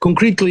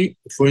 Concretely,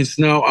 for instance,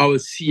 now our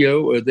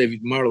CEO, David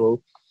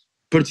Marlowe,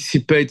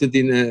 participated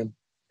in an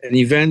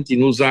event in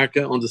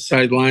Lusaka on the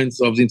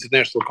sidelines of the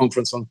International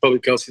Conference on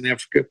Public Health in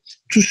Africa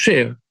to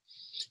share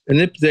an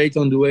update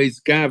on the ways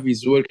Gavi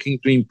is working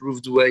to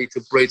improve the way it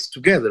operates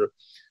together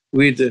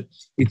with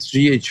its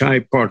GHI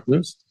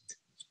partners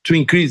to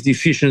increase the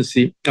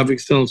efficiency of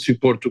external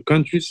support to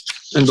countries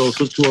and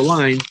also to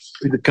align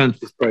with the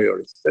country's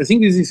priorities. I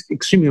think this is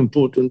extremely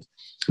important,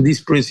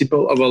 this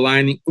principle of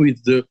aligning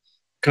with the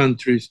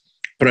country's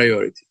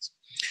priorities.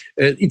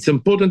 It's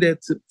important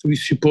that we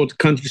support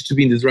countries to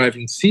be in the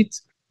driving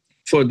seat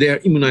for their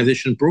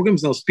immunization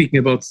programs. Now, speaking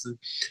about the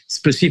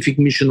specific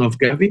mission of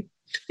Gavi,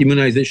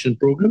 immunization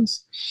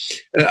programs.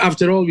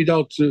 After all,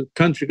 without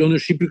country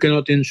ownership, you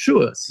cannot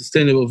ensure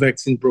sustainable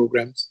vaccine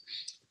programs.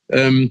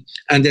 And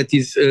that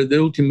is the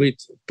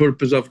ultimate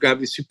purpose of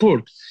Gavi's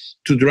support,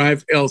 to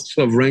drive health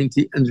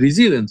sovereignty and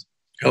resilient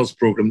health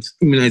programs,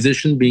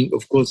 immunization being,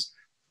 of course,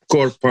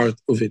 core part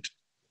of it.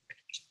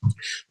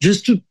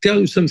 Just to tell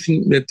you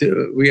something that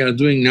we are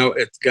doing now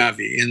at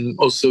Gavi, and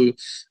also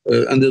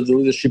under the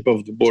leadership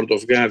of the board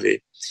of Gavi,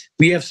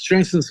 we have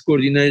strengthened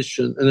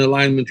coordination and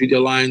alignment with the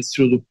Alliance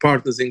through the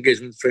Partners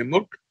Engagement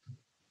Framework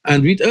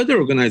and with other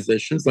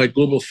organizations like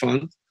Global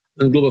Fund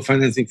and Global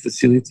Financing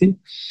Facility.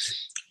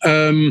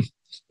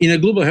 In a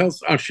global health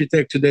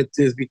architecture that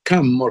has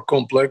become more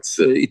complex,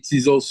 it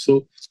is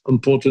also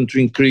important to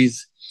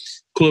increase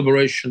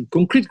collaboration,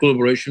 concrete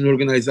collaboration with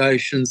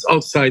organizations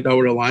outside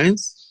our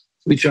alliance,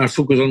 which are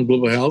focused on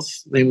global health,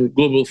 namely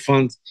Global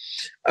Fund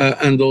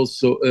and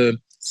also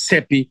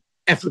CEPI,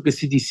 Africa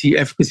CDC.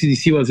 Africa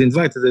CDC was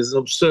invited as an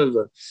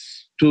observer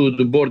to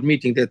the board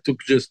meeting that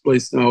took just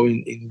place now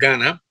in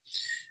Ghana.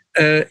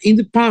 In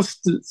the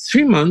past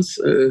 3 months,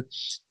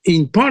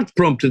 in part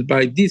prompted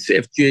by this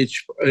EFGHI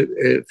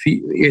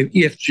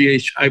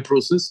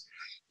process,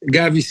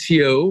 Gavi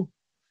CEO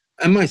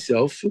and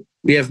myself,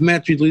 we have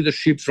met with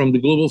leadership from the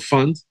Global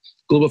Fund,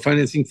 Global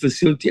Financing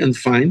Facility, and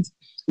FIND.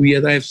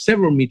 I have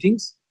several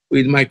meetings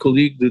with my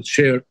colleague, the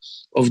chair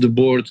of the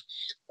board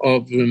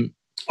of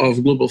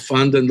Global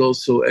Fund, and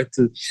also at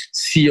the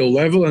CEO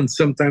level. And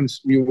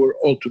sometimes we were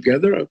all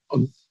together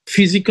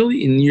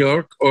physically in New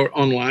York or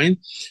online.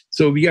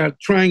 So we are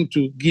trying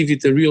to give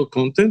it a real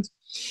content.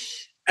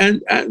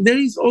 And there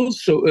is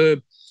also,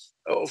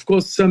 of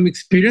course, some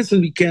experience,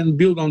 and we can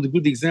build on the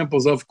good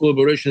examples of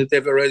collaboration that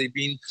have already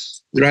been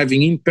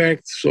driving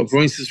impact. So,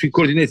 for instance, we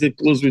coordinated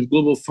closely with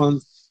Global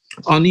Fund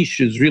on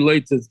issues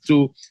related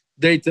to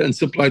data and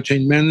supply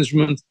chain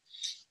management.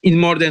 In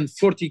more than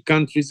 40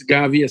 countries,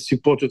 Gavi has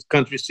supported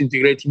countries to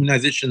integrate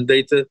immunization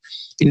data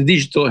in a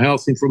digital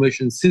health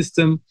information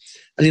system,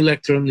 an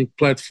electronic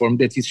platform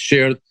that is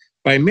shared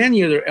by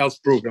many other health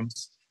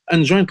programs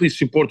and jointly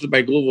supported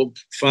by Global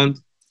Fund,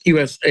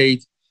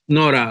 USAID,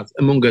 NORAD,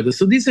 among others.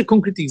 So this is a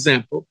concrete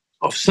example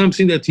of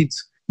something that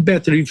it's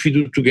better if you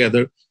do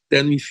together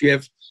than if you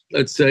have,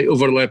 let's say,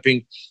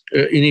 overlapping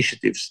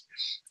initiatives.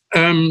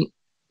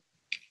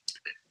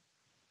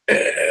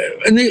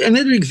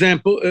 Another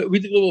example,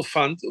 with the Global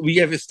Fund, we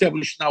have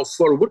established now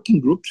 4 working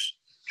groups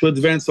to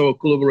advance our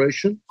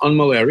collaboration on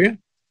malaria,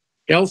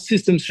 health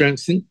system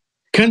strengthening,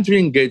 country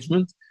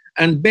engagement,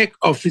 and back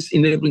office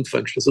enabling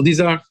functions. So these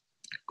are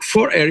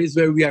 4 areas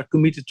where we are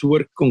committed to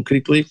work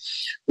concretely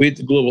with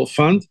the Global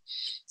Fund.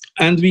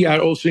 And we are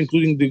also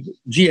including the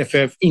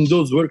GFF in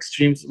those work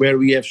streams where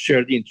we have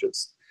shared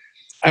interests.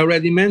 I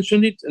already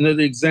mentioned it.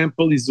 Another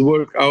example is the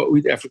work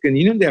with the African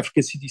Union, the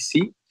Africa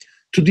CDC,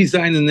 to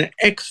design an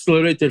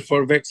accelerator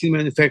for vaccine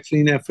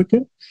manufacturing in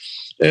Africa.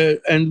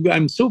 And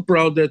I'm so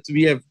proud that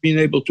we have been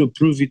able to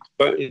approve it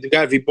by the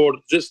Gavi board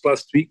just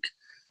last week,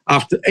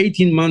 after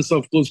 18 months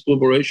of close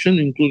collaboration,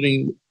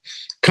 including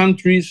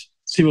countries,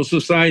 civil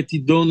society,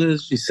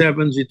 donors,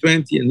 G7,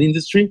 G20, and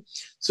industry.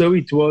 So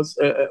it was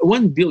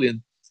 $1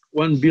 billion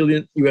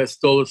US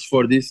dollars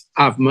for this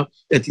AVMA,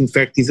 that in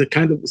fact is a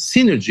kind of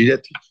synergy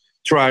that we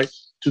try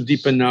to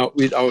deepen now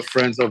with our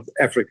friends of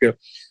Africa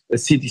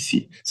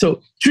CDC.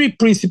 So 3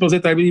 principles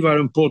that I believe are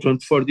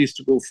important for this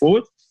to go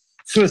forward.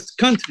 First,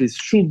 countries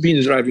should be in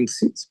the driving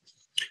seat.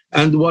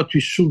 And what we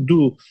should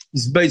do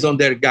is based on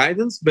their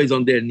guidance, based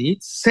on their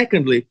needs.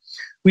 Secondly,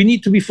 we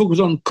need to be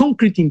focused on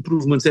concrete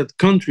improvements at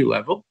country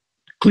level,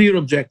 clear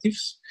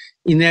objectives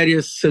in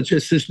areas such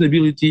as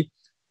sustainability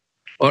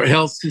or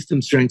health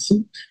system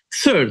strengthening.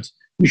 Third,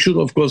 we should,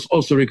 of course,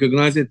 also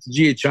recognize that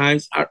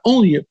GHIs are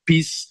only a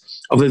piece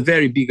of a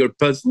very bigger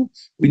puzzle.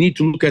 We need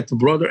to look at the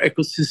broader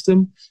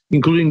ecosystem,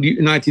 including the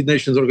United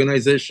Nations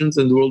organizations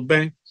and the World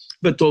Bank,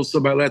 but also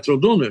bilateral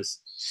donors.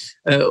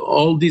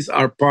 All these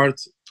are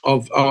part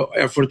of our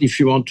effort if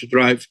you want to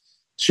drive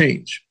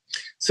change.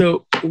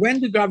 So when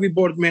the Gavi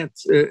board met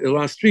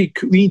last week,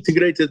 we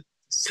integrated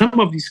some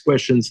of these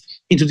questions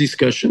into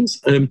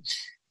discussions.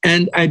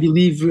 And I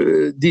believe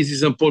this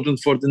is important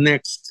for the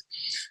next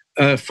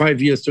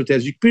 5-year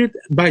strategic period.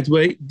 By the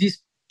way, this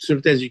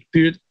strategic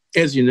period,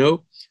 as you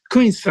know,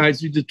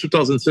 coincides with the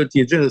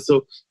 2030 agenda.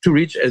 So to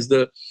reach, as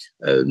the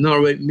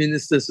Norway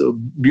minister, so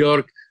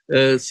Björk,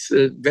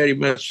 very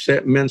much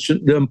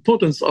mentioned, the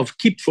importance of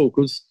keep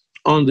focus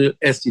on the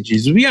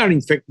SDGs. We are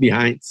in fact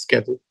behind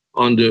schedule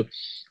on the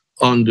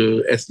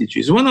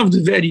SDGs. One of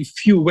the very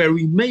few where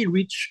we may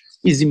reach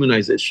is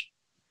immunization.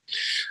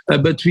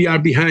 But we are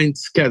behind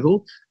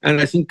schedule, and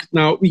I think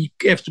now we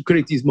have to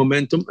create this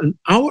momentum. And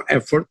our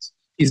effort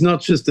is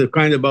not just a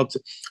kind about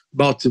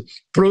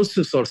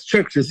process or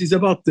structures; it's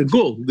about the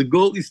goal. The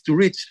goal is to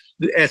reach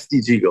the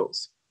SDG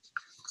goals.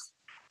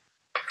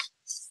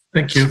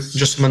 Thank you,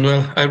 José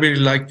Manuel. I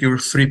really like your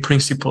 3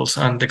 principles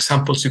and the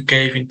examples you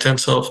gave in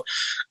terms of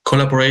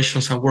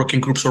collaborations and working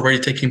groups already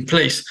taking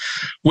place.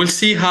 We'll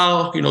see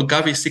how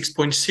Gavi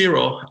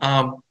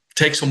 6.0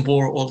 takes on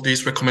board all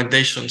these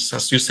recommendations.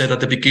 As you said at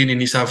the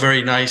beginning, it's a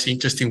very nice,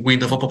 interesting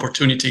window of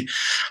opportunity.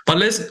 But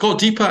let's go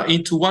deeper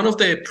into one of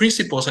the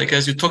principles. I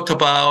guess you talked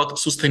about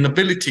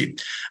sustainability.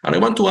 And I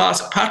want to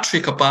ask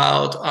Patrick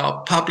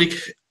about public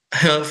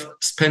health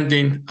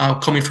spending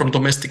coming from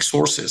domestic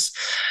sources.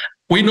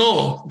 We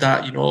know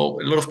that, a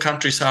lot of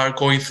countries are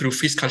going through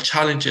fiscal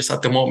challenges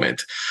at the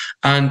moment,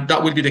 and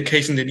that will be the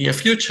case in the near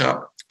future.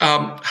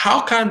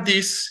 How can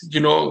this,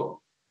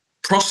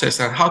 process,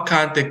 and how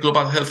can the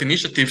global health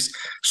initiatives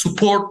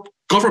support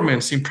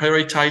governments in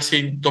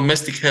prioritizing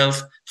domestic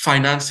health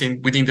financing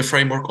within the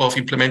framework of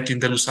implementing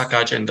the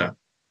Lusaka agenda?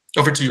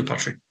 Over to you,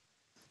 Patrick.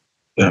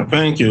 Yeah,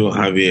 thank you,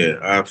 Javier.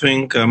 I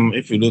think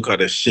if you look at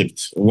the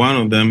shift, one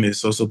of them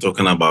is also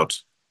talking about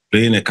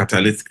playing a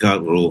catalytic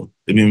role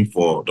even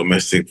for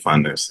domestic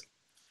funders.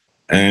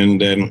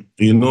 And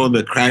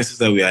the crisis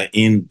that we are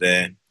in,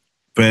 the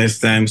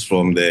first times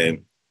from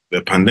the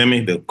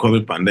pandemic, the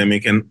COVID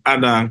pandemic, and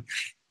other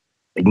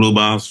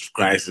global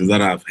crises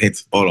that have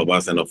hit all of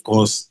us. And of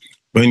course,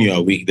 when you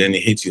are weak, then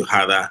it hits you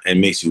harder and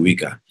makes you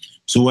weaker.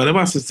 So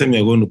whatever system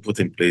you're going to put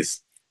in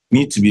place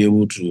needs to be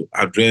able to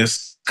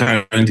address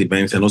current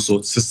events and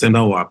also system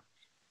that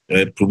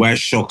will provide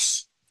shock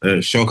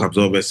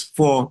absorbers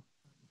for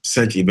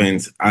such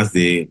events as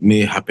they may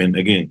happen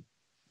again.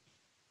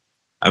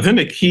 I think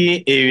the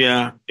key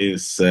area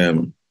is,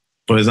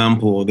 for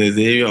example, there's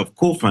the area of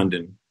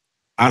co-funding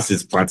as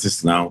it's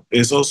practiced now.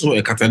 It's also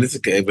a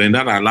catalytic event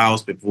that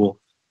allows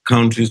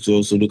countries to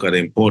also look at the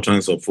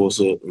importance of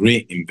also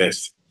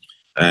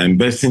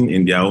investing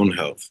in their own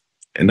health.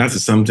 And that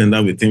is something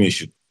that we think we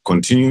should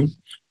continue.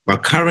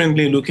 But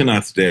currently, looking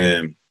at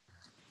the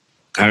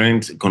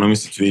current economic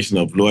situation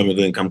of lower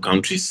middle income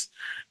countries,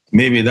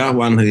 maybe that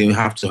one you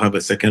have to have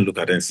a second look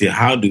at and see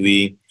how do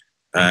we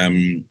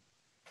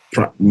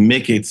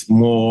make it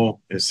more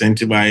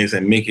incentivized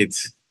and make it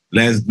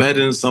less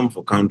burdensome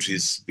for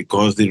countries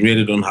because they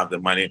really don't have the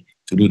money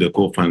to do the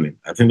co-funding.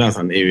 I think that's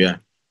an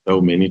area that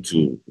we may need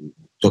to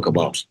talk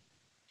about.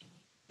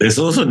 There's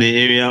also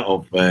the area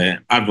of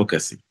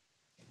advocacy,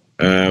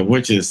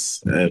 which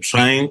is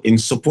trying in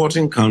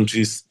supporting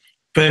countries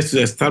first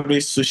to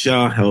establish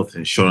social health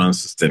insurance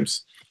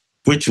systems,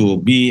 which will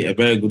be a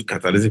very good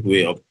catalytic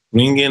way of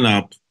bringing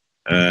up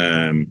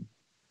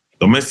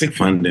domestic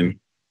funding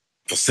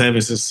for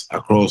services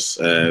across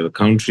the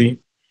country.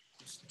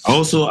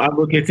 Also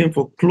advocating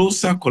for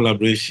closer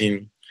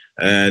collaboration.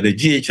 The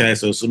GHI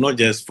is also not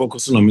just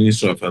focusing on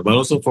Ministry of Health, but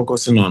also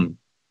focusing on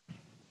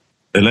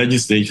the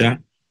legislature,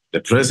 the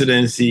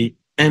presidency,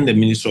 and the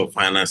Ministry of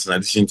Finance, in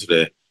addition to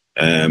the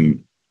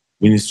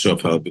Ministry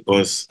of Health,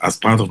 because as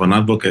part of an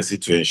advocacy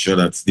to ensure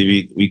that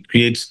we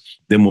create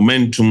the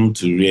momentum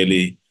to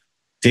really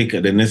take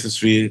the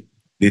necessary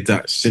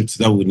data shifts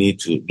that we need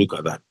to look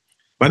at that.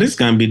 But this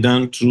can be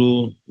done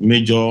through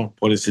major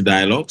policy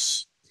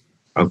dialogues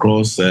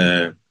across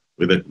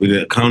with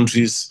the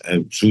countries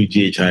and through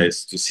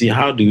GHIs to see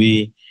how do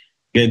we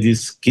get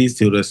these key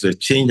stakeholders to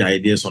change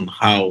ideas on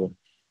how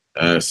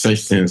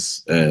such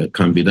things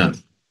can be done.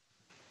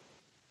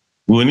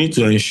 We need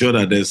to ensure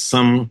that there's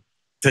some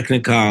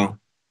technical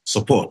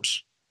support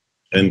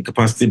and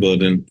capacity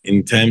building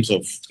in terms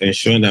of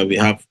ensuring that we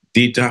have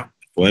data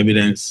for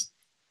evidence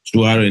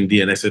through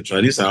R&D and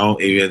etc. These are all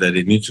areas that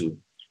they need to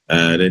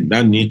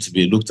that need to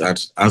be looked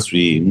at as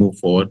we move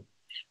forward.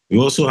 We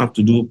also have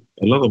to do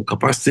a lot of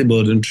capacity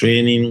building,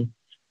 training,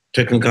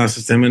 technical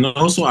system, and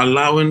also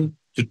allowing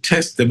to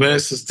test the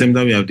various systems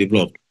that we have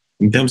developed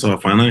in terms of our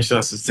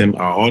financial system,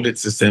 our audit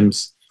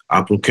systems,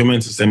 our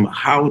procurement system.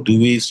 How do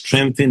we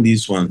strengthen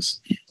these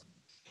ones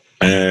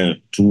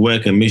to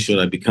work and make sure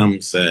that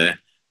becomes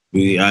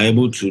we are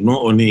able to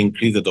not only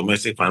increase the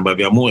domestic fund, but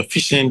we are more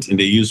efficient in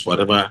the use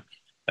whatever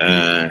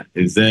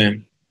is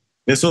there.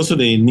 There's also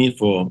the need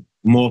for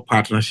more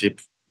partnership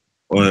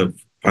or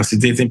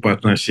facilitating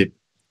partnership,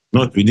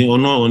 not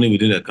only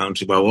within the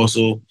country, but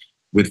also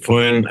with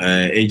foreign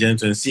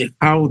agents, and see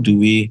how do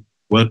we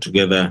work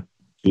together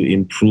to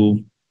improve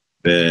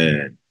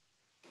the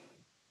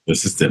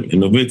system.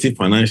 Innovative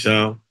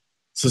financial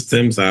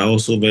systems are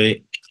also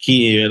very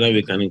key area that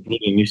we can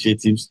include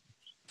initiatives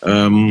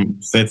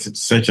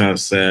such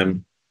as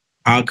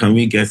how can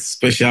we get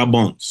special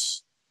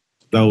bonds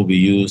that will be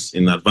used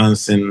in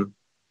advancing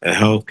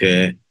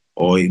healthcare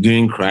or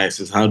during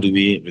crisis. How do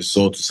we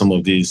resort to some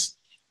of these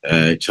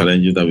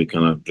challenges that we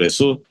can address?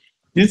 So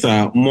these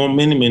are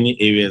many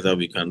areas that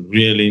we can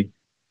really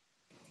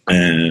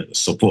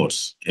support,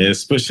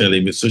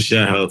 especially with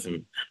social health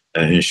and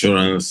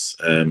insurance.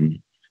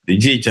 The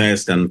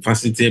GHIs can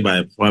facilitate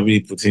by probably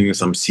putting in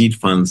some seed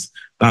funds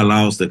that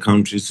allows the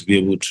countries to be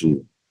able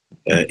to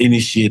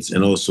initiate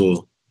and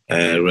also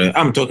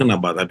I'm talking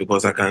about that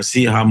because I can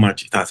see how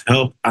much it has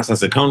helped us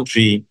as a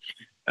country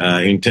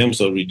in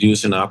terms of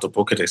reducing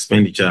out-of-pocket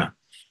expenditure.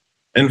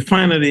 And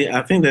finally,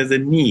 I think there's a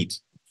need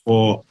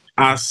for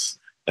us,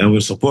 and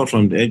with support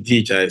from the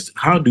GHIs,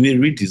 how do we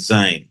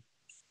redesign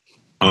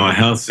our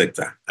health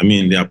sector? I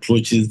mean, the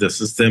approaches, the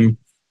system,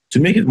 to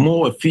make it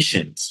more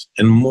efficient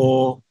and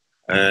more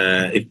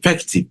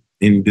effective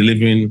in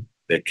delivering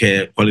the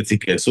care, quality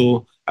care.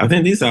 So I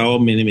think these are all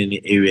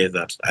many areas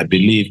that I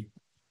believe,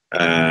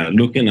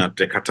 looking at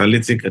the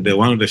catalytic,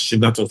 one of the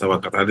shifts that talks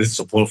about catalytic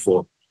support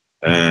for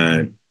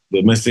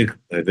domestic,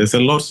 there's a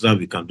lot that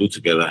we can do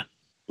together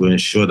to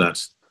ensure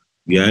that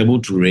we are able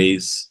to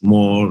raise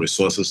more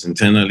resources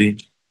internally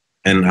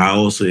and are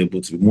also able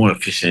to be more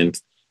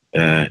efficient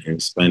in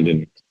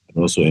spending, and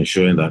also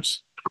ensuring that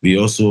we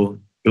also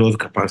build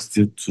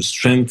capacity to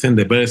strengthen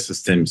the various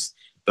systems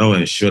that will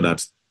ensure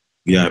that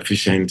we are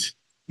efficient,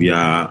 we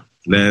are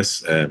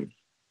less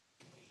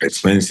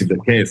expensive, the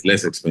care is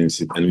less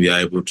expensive, and we are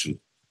able to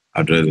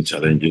address the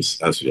challenges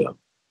as we are.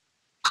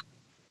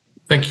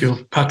 Thank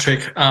you,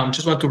 Patrick.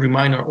 Just want to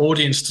remind our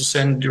audience to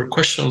send your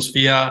questions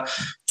via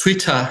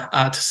Twitter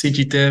at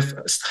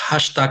CGDev,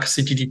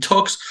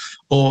 #CGDTalks,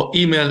 or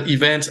email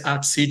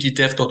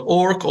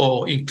events@cgdev.org,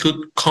 or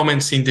include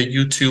comments in the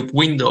YouTube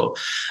window.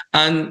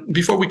 And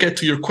before we get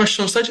to your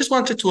questions, I just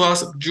wanted to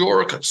ask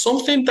Jörg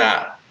something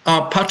that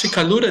Patrick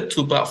alluded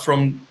to, but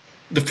from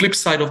the flip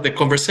side of the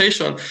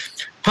conversation.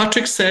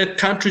 Patrick said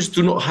countries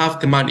do not have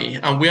the money,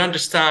 and we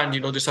understand,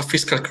 there's a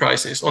fiscal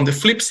crisis. On the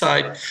flip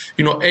side,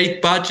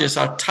 aid budgets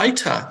are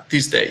tighter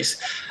these days.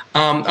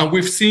 And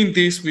we've seen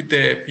this with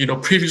the,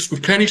 previous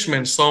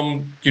replenishment.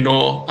 Some,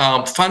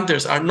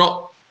 funders are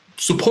not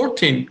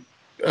supporting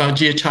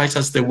GHIs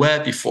as they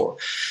were before.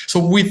 So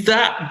with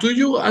that, do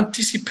you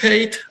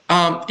anticipate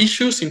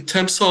issues in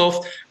terms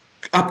of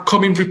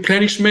upcoming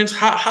replenishments?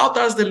 How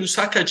does the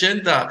Lusaka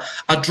agenda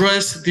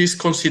address these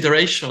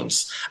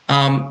considerations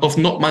of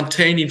not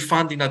maintaining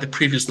funding at the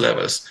previous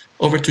levels?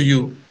 Over to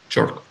you,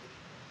 Jörg.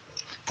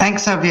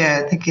 Thanks,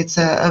 Javier. I think it's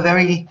a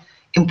very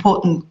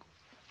important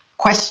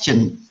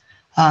question.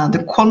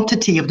 The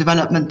quantity of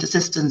development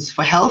assistance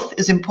for health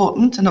is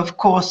important, and of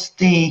course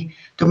the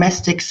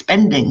domestic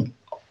spending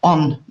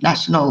on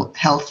national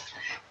health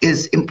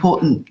is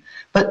important.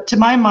 But to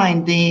my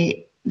mind,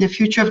 the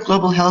Future of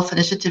Global Health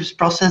Initiatives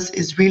process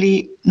is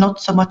really not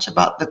so much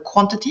about the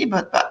quantity,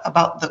 but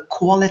about the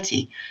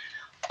quality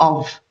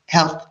of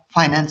health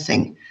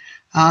financing.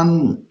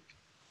 And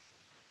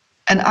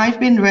I've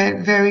been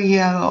very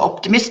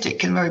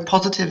optimistic and very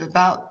positive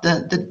about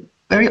the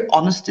very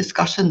honest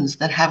discussions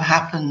that have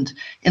happened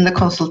in the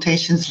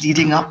consultations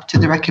leading up to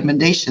the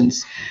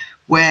recommendations,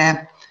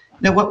 where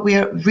what we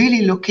are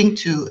really looking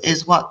to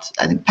is what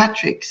I think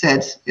Patrick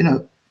said,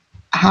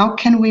 how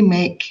can we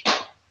make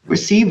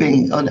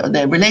receiving or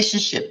the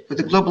relationship with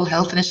the global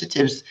health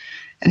initiatives,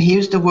 and he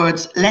used the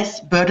words, less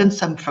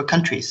burdensome for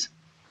countries.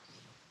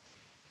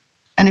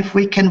 And if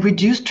we can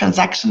reduce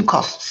transaction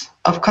costs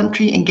of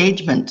country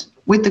engagement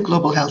with the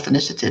global health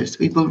initiatives,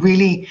 we will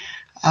really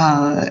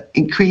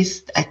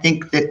increase, I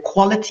think, the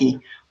quality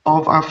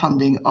of our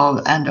funding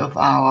and of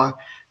our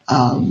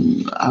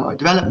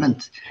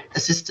development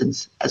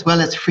assistance, as well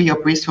as free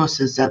up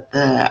resources at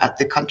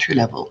the country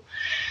level.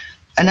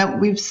 And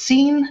we've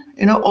seen,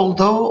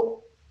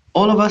 although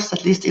all of us,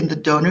 at least in the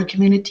donor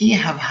community,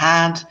 have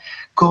had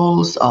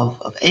goals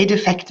of aid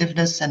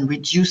effectiveness and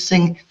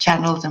reducing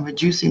channels and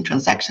reducing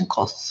transaction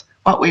costs,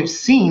 what we've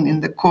seen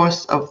in the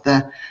course of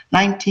the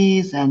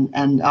 90s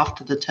and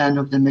after the turn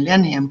of the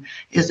millennium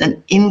is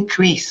an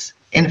increase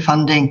in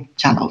funding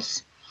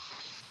channels.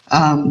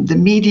 The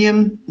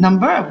median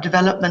number of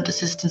development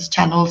assistance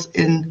channels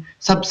in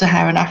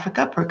sub-Saharan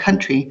Africa per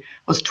country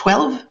was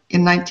 12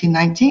 in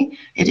 1990.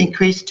 It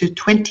increased to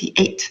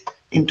 28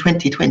 in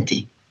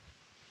 2020.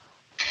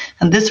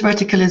 And this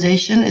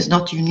verticalization is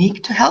not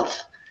unique to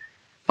health,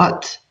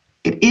 but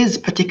it is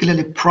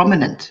particularly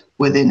prominent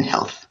within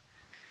health.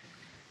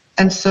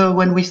 And so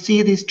when we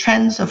see these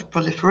trends of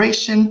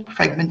proliferation,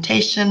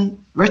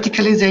 fragmentation,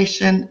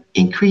 verticalization,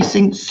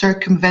 increasing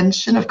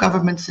circumvention of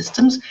government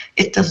systems,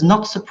 it does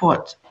not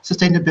support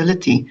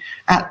sustainability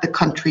at the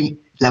country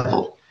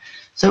level.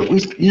 So we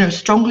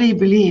strongly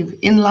believe,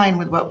 in line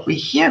with what we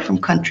hear from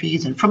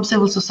countries and from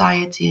civil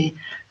society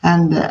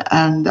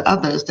and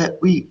others, that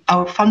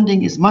our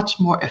funding is much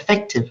more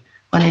effective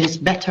when it is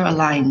better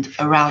aligned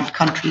around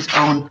countries'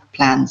 own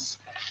plans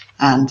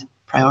and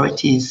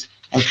priorities,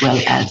 as well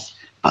as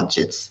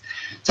budgets.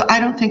 So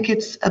I don't think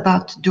it's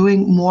about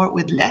doing more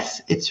with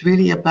less. It's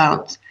really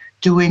about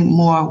doing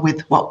more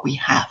with what we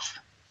have.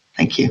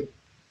 Thank you.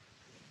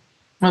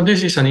 Well,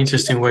 this is an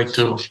interesting way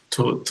to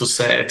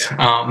say it.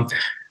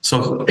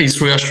 So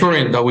it's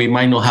reassuring that we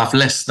might not have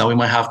less, that we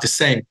might have the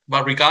same.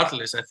 But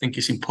regardless, I think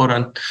it's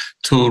important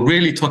to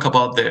really talk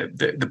about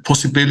the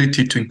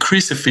possibility to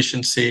increase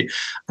efficiency,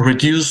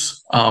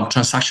 reduce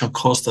transaction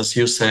costs, as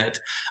you said.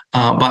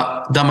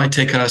 But that might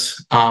take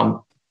us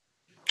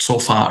so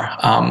far.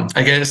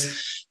 I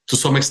guess to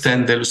some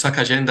extent, the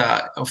Lusaka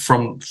agenda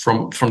from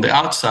the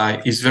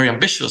outside is very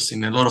ambitious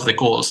in a lot of the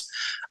goals.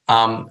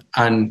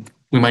 And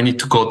we might need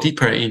to go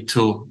deeper and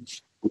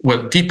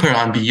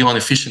beyond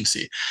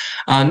efficiency.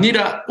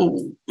 Nita,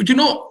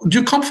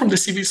 you come from the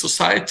civil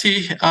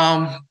society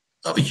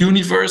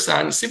universe,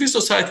 and civil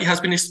society has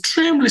been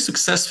extremely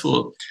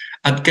successful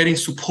at getting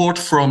support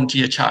from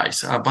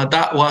GHIs, but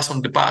that was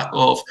on the back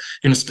of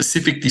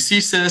specific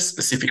diseases,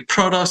 specific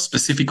products,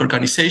 specific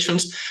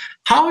organizations.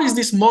 How is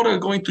this model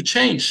going to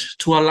change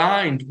to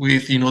align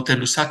with the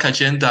Lusaka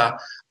agenda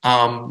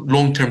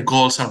long-term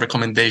goals and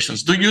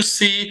recommendations? Do you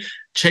see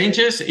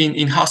changes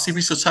in how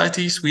civil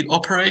societies will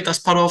operate as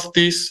part of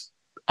this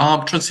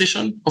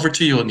transition? Over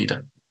to you,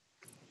 Anita.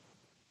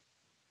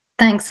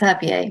 Thanks,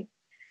 Javier.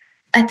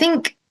 I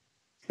think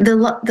the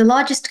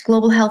largest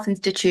global health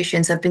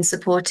institutions have been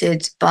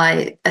supported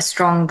by a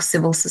strong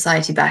civil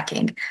society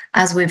backing,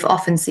 as we've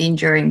often seen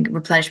during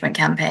replenishment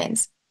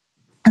campaigns.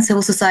 And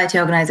civil society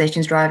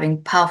organizations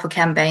driving powerful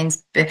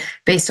campaigns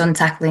based on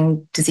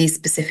tackling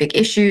disease-specific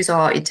issues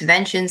or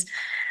interventions.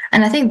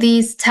 And I think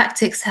these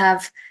tactics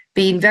have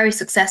been very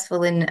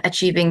successful in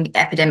achieving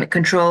epidemic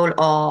control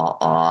or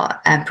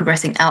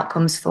progressing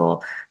outcomes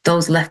for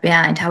those left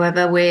behind.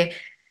 However, we're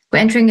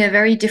entering a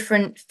very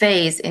different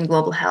phase in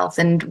global health,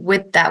 and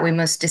with that, we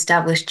must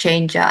establish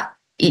change at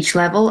each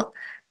level,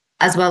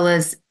 as well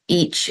as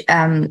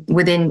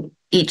within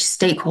each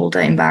stakeholder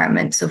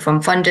environment. So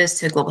from funders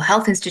to global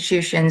health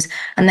institutions,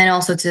 and then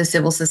also to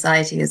civil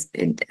society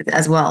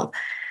as well.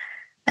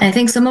 And I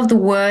think some of the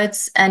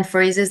words and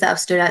phrases that have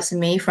stood out to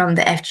me from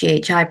the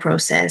FGHI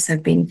process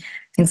have been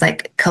things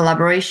like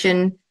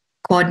collaboration,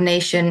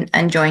 coordination,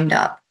 and joined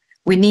up.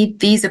 We need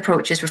these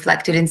approaches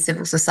reflected in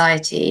civil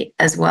society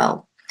as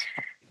well.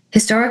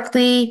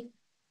 Historically,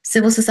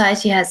 civil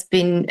society has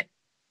been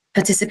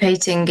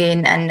participating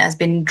in and has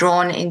been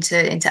drawn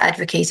into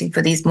advocating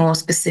for these more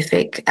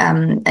specific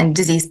and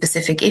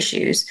disease-specific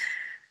issues.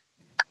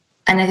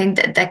 And I think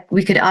that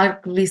we could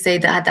arguably say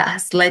that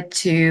has led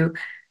to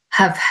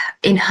have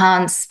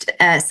enhanced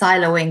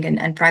siloing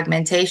and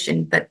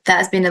fragmentation, but that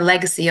has been a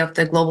legacy of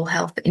the global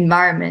health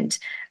environment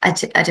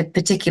at a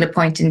particular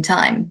point in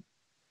time.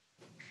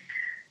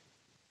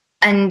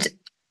 And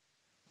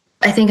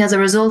I think as a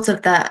result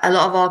of that, a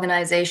lot of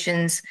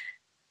organizations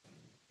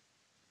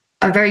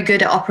are very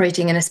good at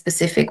operating in a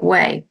specific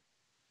way.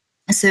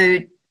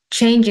 So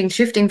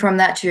shifting from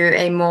that to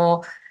a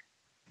more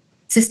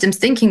systems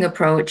thinking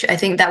approach, I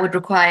think that would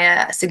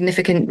require a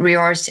significant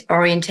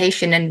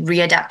reorientation and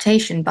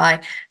readaptation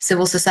by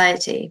civil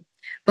society.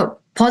 But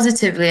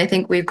positively, I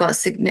think we've got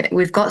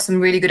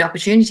some really good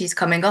opportunities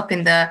coming up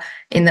in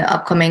the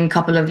upcoming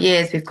couple of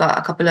years. We've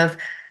got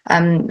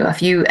a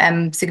few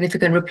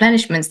significant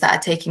replenishments that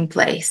are taking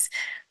place,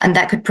 and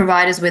that could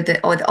provide us with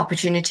the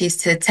opportunities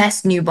to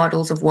test new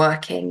models of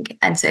working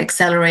and to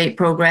accelerate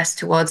progress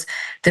towards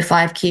the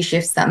 5 key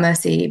shifts that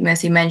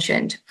Mercy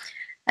mentioned.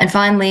 And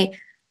finally,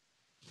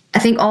 I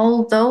think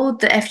although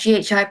the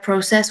FGHI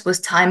process was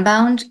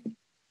time-bound,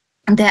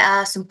 there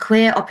are some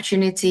clear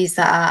opportunities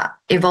that are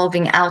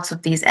evolving out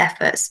of these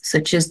efforts,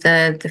 such as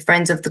the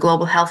Friends of the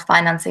Global Health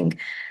Financing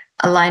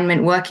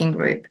Alignment Working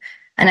Group.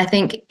 And I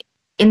think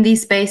in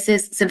these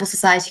spaces, civil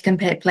society can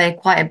play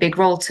quite a big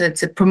role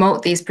to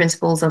promote these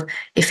principles of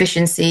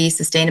efficiency,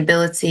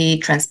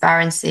 sustainability,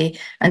 transparency,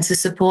 and to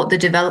support the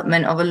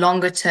development of a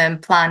longer-term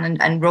plan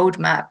and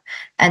roadmap,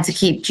 and to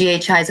keep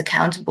GHIs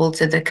accountable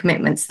to the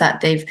commitments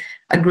that they've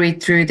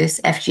agreed through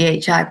this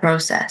FGHI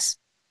process.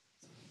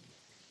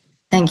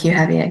 Thank you,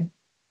 Javier.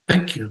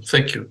 Thank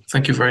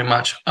you very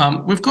much.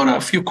 We've got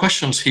a few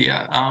questions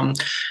here.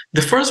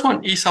 The first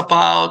one is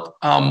about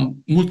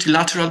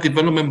multilateral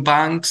development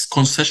banks,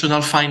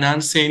 concessional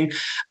financing,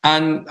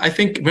 and I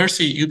think,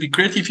 Mercy, it'd be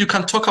great if you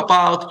can talk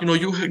about,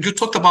 you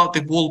talked about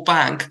the World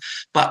Bank,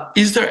 but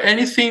is there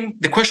anything?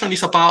 The question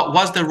is about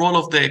what's the role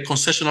of the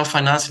concessional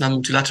financing and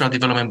multilateral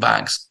development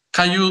banks?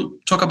 Can you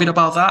talk a bit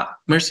about that?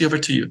 Mercy, over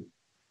to you.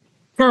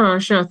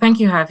 Sure. Thank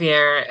you,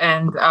 Javier.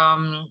 And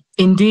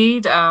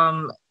indeed,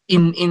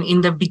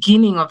 in the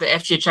beginning of the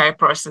FGHI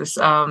process,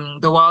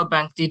 the World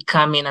Bank did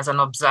come in as an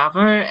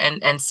observer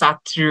and sat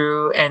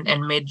through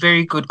and made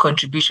very good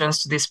contributions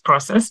to this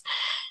process.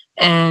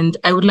 And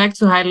I would like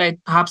to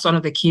highlight perhaps one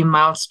of the key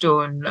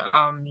milestones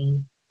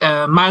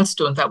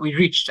that we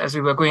reached as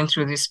we were going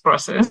through this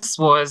process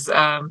was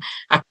a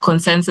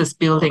consensus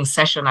building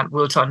session at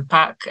Wilton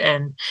Park.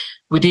 And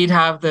we did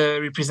have the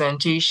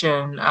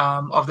representation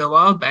of the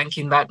World Bank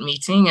in that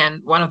meeting.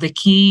 And one of the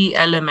key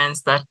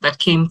elements that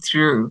came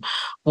through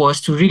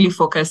was to really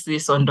focus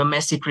this on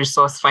domestic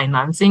resource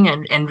financing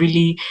and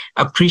really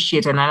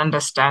appreciate and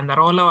understand that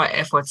all our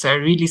efforts are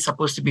really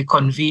supposed to be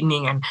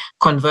convening and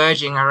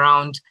converging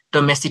around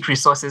domestic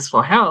resources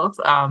for health,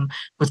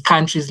 with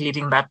countries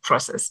leading that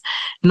process.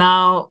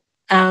 Now,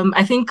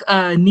 I think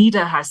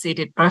Nida has said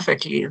it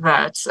perfectly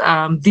that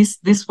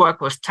this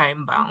work was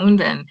time-bound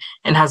and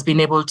has been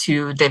able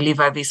to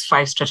deliver these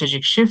 5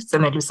 strategic shifts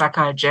in the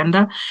Lusaka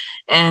agenda.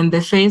 And the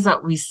phase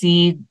that we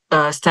see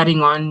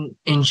starting on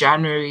in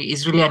January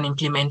is really an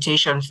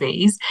implementation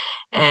phase.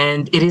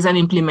 And it is an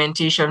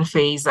implementation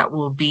phase that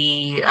will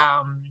be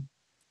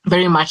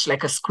very much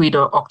like a squid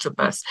or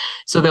octopus.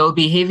 So there will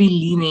be heavy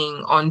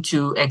leaning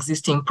onto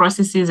existing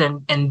processes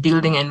and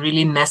building and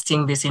really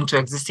nesting this into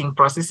existing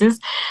processes.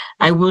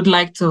 I would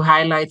like to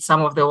highlight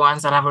some of the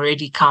ones that have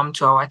already come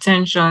to our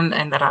attention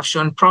and that have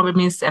shown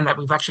promise and that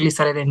we've actually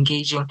started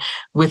engaging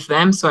with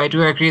them. So I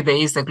do agree there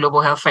is the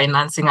Global Health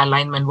Financing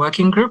Alignment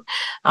Working Group.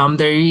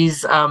 There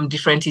is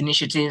different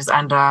initiatives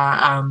under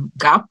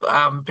GAP,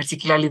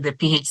 particularly the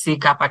PHC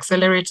GAP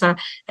Accelerator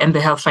and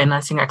the Health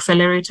Financing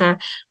Accelerator.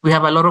 We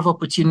have a lot of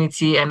opportunities,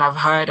 and I've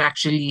heard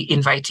actually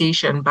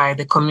invitation by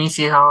the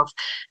Community Health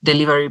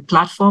Delivery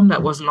Platform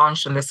that was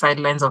launched on the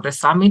sidelines of the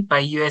summit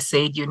by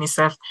USAID,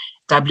 UNICEF,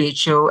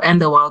 WHO, and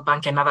the World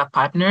Bank and other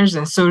partners.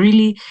 And so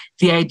really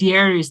the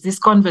idea is this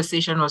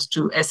conversation was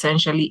to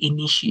essentially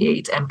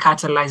initiate and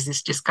catalyze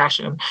this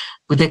discussion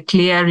with a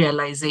clear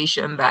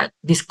realization that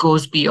this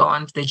goes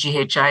beyond the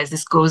GHIs,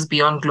 this goes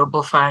beyond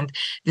Global Fund,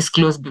 this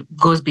goes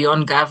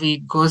beyond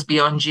Gavi, goes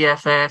beyond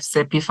GFF,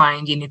 CEPIFA,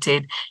 and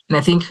UNITAID. And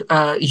I think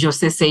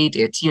Jose said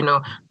it,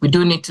 we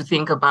do need to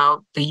think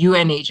about the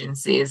UN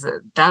agencies,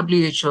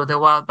 WHO, the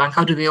World Bank,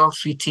 how do they all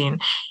fit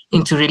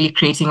into really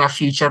creating a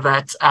future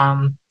that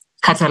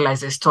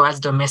catalyzes towards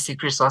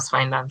domestic resource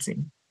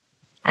financing.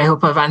 I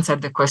hope I've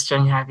answered the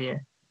question,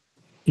 Javier.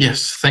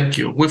 Yes, thank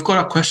you. We've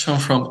got a question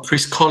from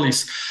Chris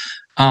Collins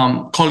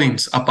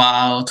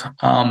about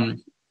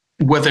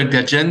whether the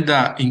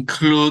agenda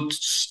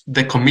includes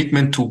the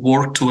commitment to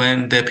work to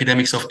end the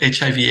epidemics of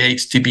HIV,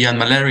 AIDS, TB, and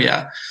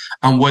malaria,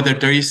 and whether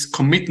there is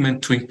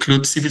commitment to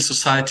include civil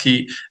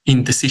society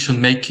in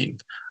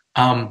decision-making.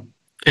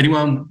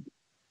 Anyone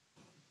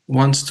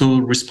wants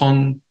to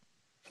respond?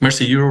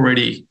 Mercy, you're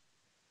already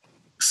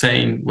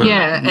saying, well,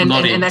 and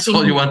I think,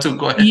 so you want to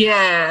go ahead?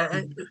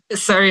 Yeah,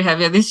 sorry,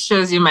 Javier, this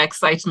shows you my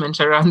excitement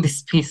around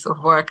this piece of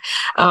work.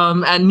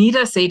 And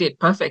Nida said it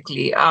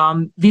perfectly.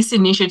 This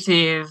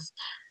initiative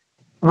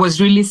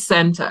was really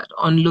centered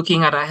on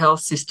looking at our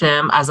health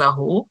system as a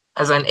whole,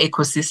 as an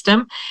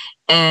ecosystem.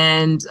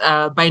 And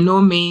by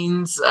no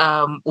means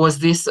was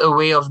this a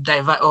way of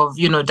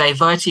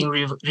diverting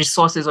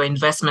resources or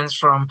investments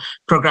from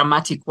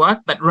programmatic work,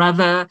 but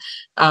rather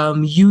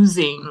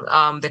using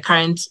the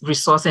current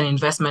resource and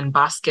investment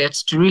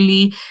baskets to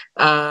really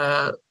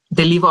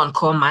deliver on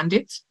core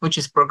mandates, which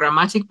is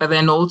programmatic, but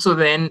then also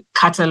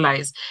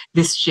catalyze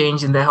this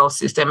change in the health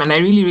system. And I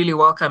really, really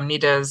welcome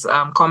Nida's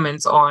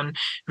comments on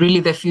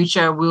really the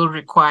future will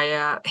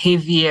require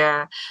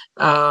heavier,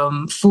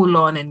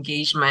 full-on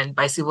engagement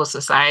by civil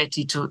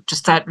society to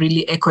start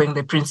really echoing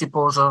the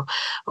principles of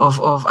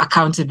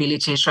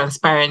accountability,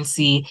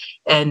 transparency,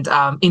 and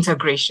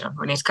integration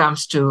when it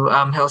comes to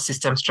health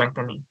system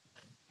strengthening.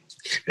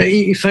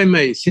 If I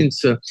may,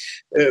 since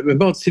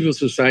about civil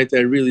society,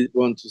 I really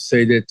want to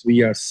say that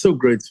we are so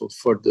grateful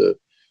for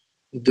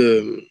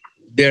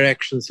their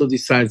action so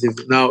decisive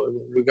now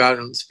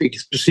regarding speaking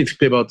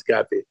specifically about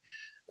Gavi.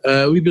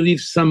 we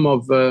believe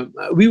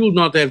we will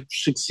not have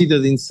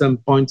succeeded in some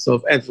points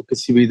of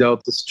advocacy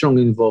without the strong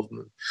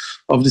involvement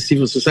of the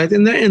civil society.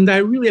 And I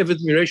really have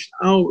admiration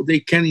how they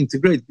can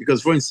integrate,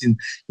 because, for instance,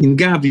 in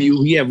Gavi,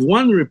 we have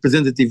one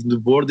representative in the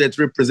board that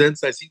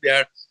represents, I think there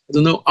are, I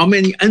don't know how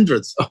many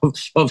hundreds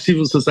of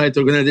civil society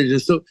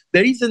organizations. So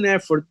there is an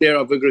effort there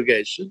of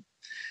aggregation,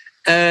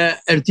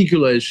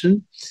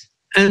 articulation.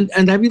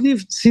 And I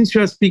believe, since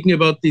you are speaking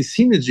about these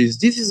synergies,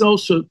 this is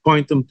also a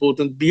point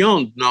important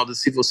beyond now the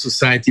civil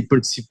society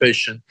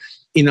participation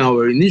in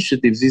our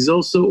initiatives, is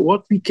also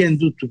what we can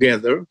do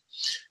together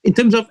in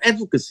terms of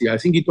advocacy. I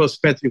think it was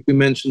Patrick we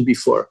mentioned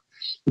before,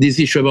 this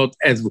issue about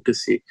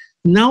advocacy.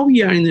 Now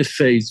we are in a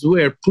phase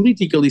where,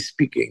 politically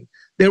speaking,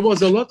 there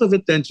was a lot of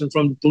attention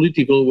from the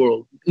political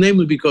world,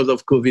 namely because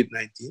of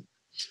COVID-19.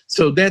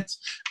 So that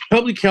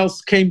public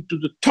health came to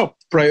the top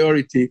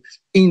priority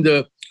in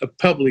the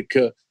public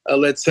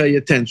let's say,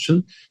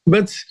 attention.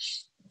 But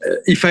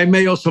if I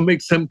may also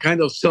make some kind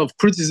of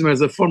self-criticism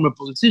as a former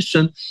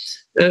politician,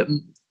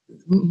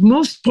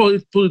 most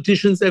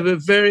politicians have a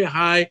very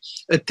high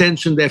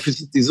attention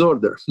deficit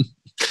disorder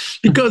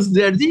because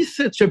there is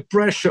such a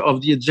pressure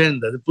of the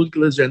agenda, the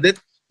political agenda,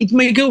 that it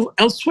may go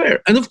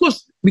elsewhere. And of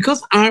course,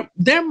 because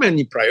there are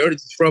many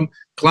priorities, from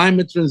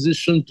climate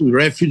transition to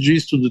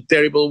refugees to the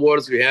terrible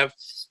wars we have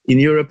in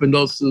Europe and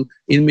also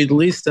in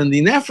Middle East and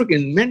in Africa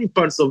and many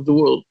parts of the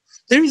world.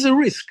 There is a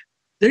risk.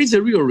 There is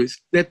a real risk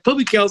that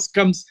public health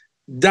comes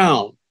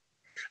down.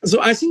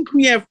 So I think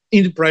we have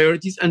in the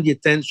priorities and the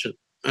attention.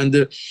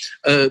 And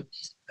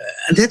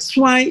that's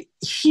why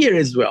here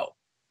as well,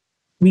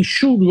 we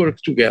should work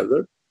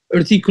together,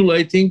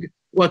 articulating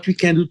what we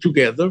can do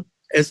together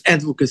as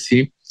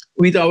advocacy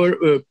with our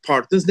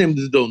partners,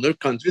 namely the donor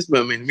countries.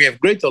 I mean, we have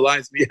great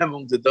allies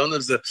among the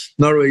donors.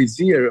 Norway is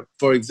here,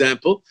 for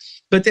example.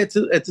 But at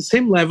the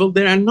same level,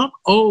 there are not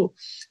all,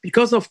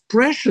 because of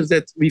pressures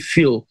that we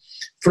feel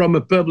from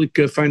a public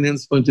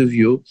finance point of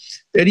view,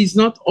 there is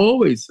not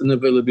always an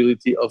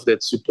availability of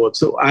that support.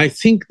 So I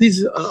think this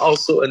is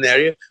also an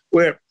area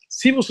where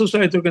civil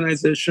society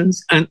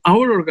organizations and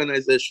our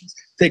organizations,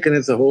 taken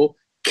as a whole,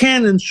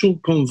 can and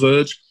should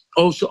converge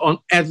also on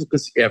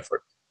advocacy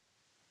effort.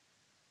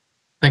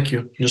 Thank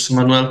you, José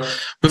Manuel.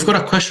 We've got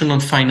a question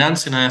on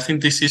financing, and I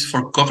think this is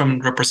for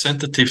government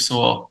representatives.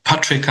 So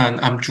Patrick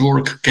and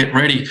Jörg, get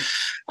ready.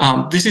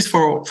 This is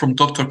from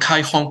Dr.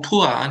 Kai Hong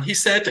Pua, and he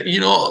said,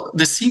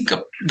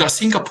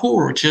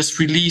 Singapore just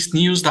released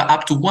news that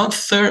up to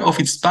 1/3 of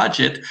its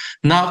budget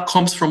now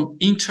comes from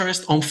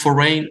interest on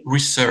foreign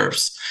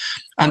reserves.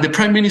 And the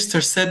Prime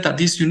Minister said that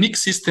this unique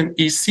system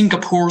is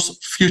Singapore's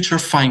future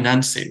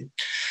financing.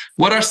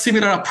 What are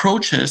similar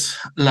approaches,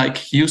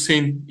 like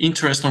using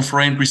interest on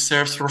foreign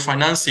reserves for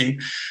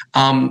financing,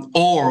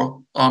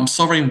 or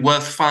sovereign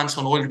wealth funds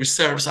on oil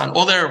reserves, and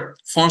other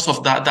forms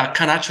of that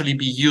can actually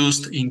be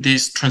used in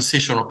this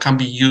transition, or can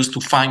be used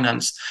to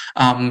finance,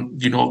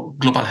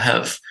 global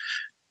health?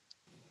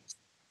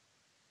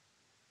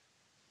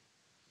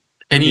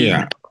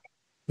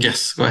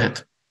 Yes, go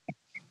ahead.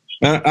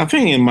 I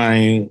think in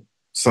my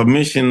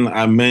submission,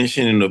 I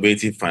mentioned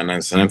innovative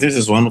finance, and this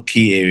is one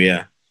key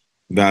area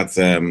that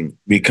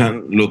we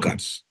can look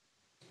at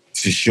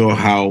to show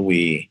how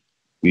we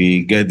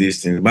get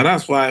these things. But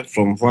that's why,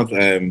 from what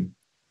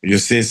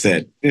José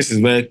said, this is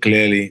very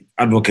clearly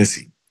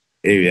advocacy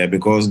area,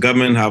 because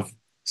government have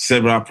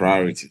several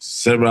priorities,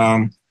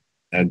 several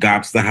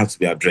gaps that have to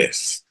be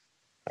addressed,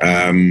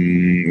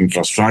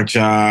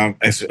 infrastructure,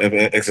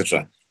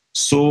 etc.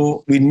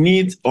 So we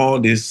need all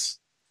this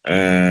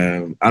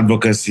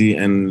advocacy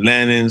and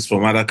learnings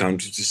from other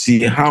countries to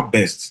see how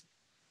best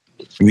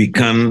we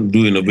can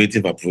do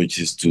innovative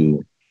approaches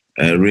to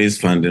raise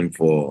funding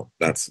for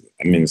that.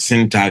 I mean,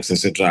 syntax,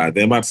 etc. are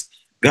there, but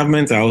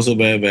governments are also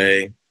very,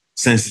 very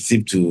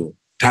sensitive to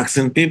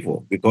taxing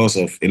people because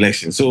of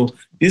elections. So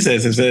this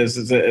is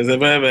a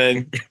very,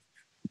 very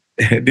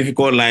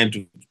difficult line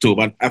to toe.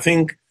 But I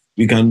think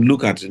we can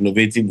look at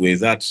innovative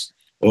ways that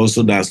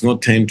also does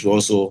not tend to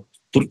also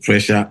put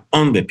pressure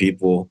on the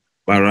people,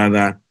 but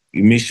rather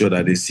we make sure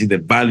that they see the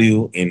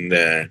value in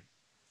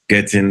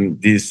getting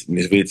these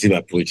innovative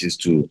approaches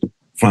to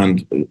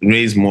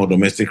raise more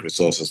domestic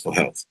resources for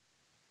health.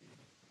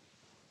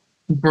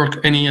 Jörg,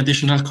 any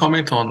additional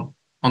comment on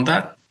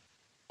that?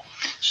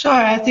 Sure,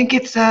 I think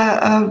it's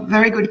a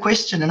very good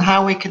question, and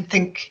how we can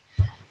think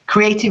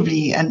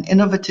creatively and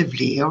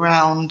innovatively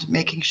around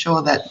making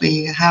sure that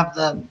we have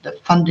the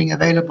funding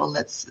available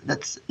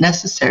that's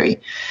necessary.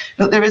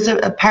 But there is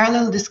a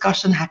parallel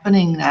discussion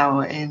happening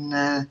now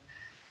in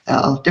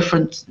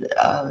different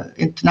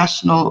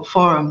international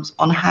forums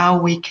on how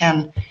we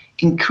can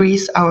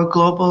increase our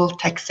global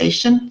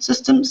taxation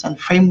systems and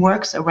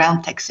frameworks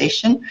around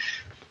taxation,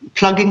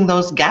 plugging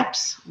those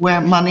gaps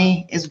where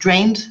money is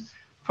drained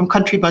from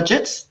country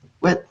budgets,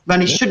 where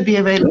money should be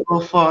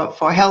available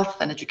for health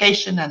and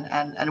education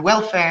and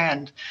welfare,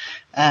 and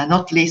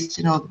not least,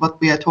 what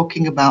we are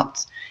talking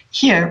about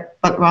here,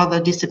 but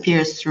rather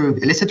disappears through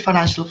illicit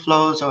financial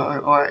flows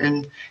or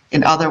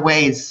in other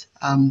ways,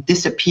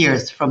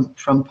 disappears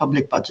from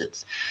public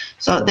budgets.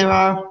 So there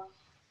are,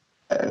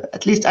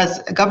 at least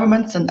as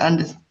governments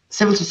and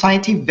civil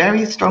society,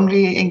 very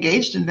strongly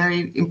engaged and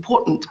very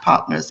important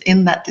partners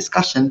in that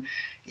discussion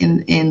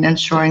in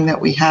ensuring that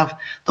we have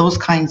those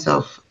kinds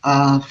of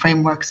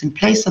frameworks in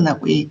place and that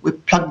we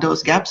plug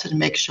those gaps and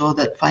make sure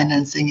that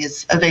financing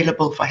is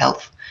available for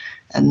health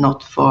and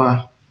not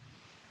for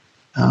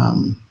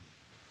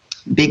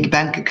big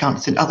bank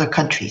accounts in other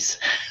countries.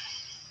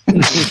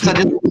 So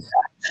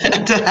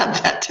to add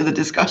that to the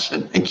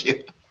discussion. Thank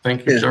you.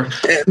 Thank you, George.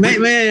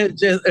 May I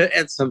just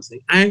add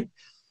something? I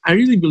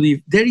really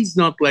believe there is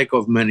not lack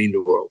of money in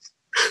the world.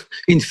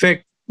 In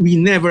fact, we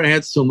never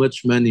had so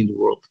much money in the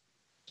world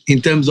in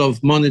terms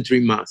of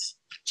monetary mass.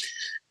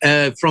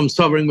 From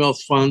sovereign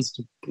wealth funds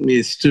to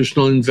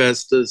institutional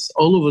investors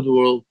all over the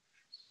world,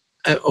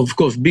 of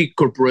course, big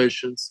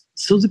corporations.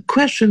 So the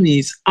question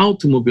is how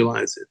to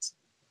mobilize it,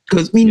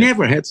 because we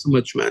never had so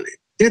much money.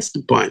 That's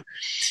the point.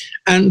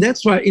 And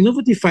that's why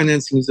innovative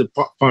financing is a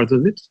part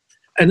of it.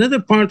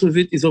 Another part of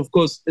it is, of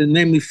course,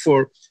 namely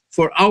for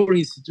our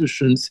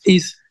institutions,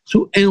 is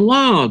to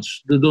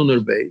enlarge the donor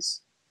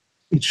base.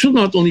 It should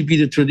not only be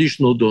the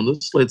traditional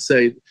donors, let's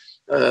say,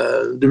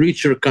 the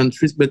richer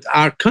countries, but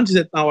our countries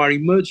that now are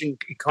emerging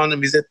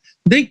economies that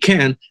they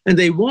can and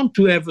they want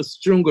to have a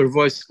stronger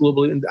voice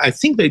globally, and I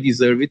think they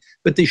deserve it,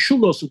 but they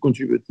should also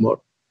contribute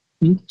more.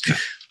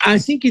 I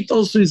think it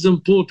also is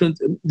important,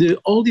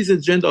 all this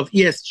agenda of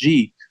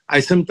ESG, I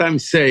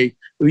sometimes say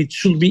it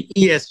should be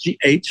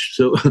ESGH,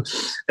 so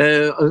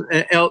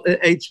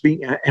H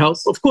being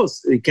health. Of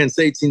course, you can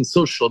say it's in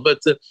social, but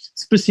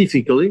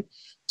specifically.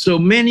 So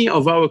many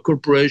of our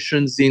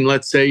corporations in,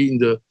 let's say, in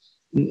the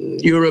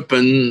Europe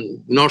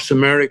and North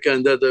America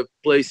and other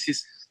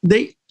places,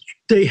 they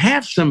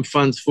have some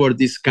funds for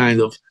this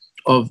kind of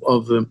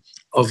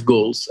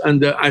goals,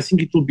 and I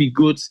think it will be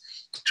good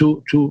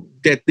to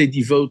that they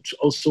devote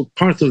also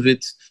part of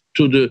it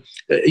to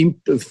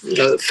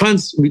the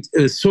funds with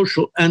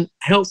social and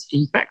health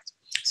impact.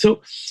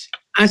 So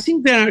I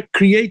think there are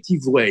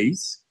creative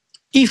ways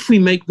if we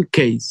make the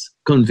case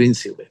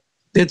convincingly.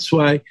 That's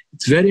why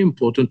it's very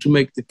important to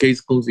make the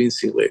case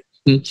convincingly.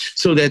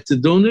 So that the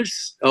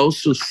donors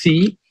also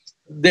see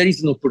there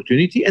is an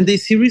opportunity and they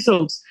see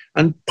results.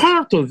 And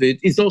part of it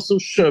is also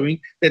showing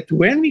that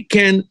when we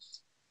can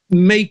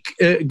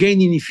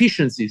gain in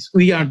efficiencies,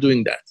 we are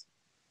doing that.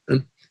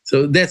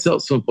 So that's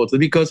also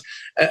important because,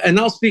 and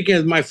now speaking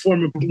as my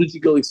former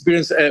political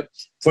experience,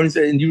 for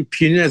instance, in the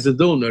European Union as a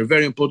donor,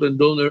 very important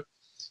donor,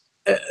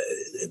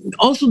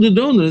 also the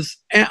donors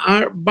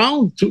are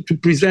bound to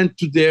present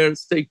to their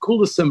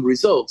stakeholders some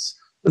results.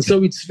 And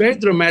so it's very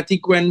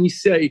dramatic when we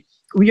say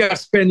we are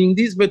spending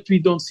this, but we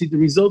don't see the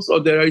results or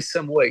there is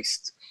some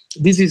waste.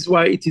 This is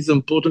why it is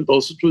important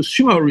also to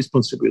assume our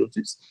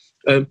responsibilities.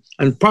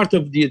 And part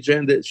of the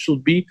agenda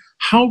should be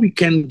how we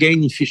can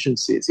gain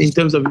efficiencies in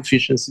terms of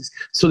efficiencies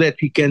so that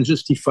we can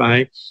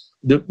justify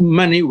the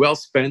money well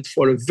spent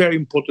for a very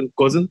important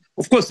cause. And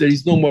of course, there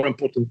is no more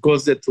important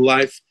cause than the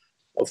life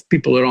of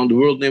people around the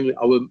world, namely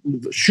our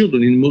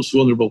children in most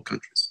vulnerable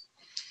countries.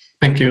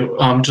 Thank you,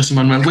 José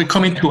Manuel. We're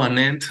coming to an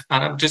end,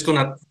 and I'm just going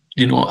to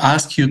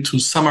ask you to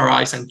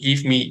summarize and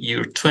give me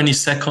your 20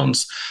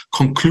 seconds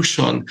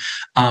conclusion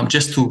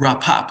just to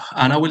wrap up.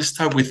 And I will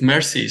start with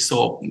Mercy.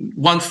 So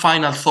one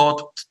final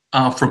thought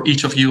from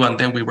each of you, and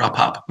then we wrap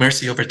up.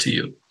 Mercy, over to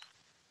you.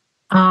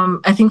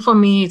 I think for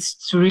me, it's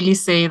to really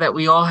say that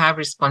we all have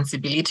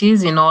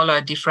responsibilities in all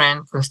our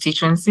different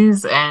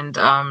constituencies. And,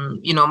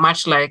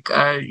 much like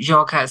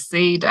Jörg has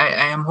said, I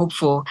am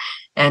hopeful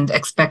and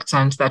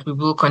expectant that we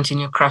will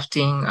continue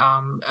crafting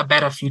a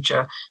better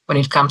future when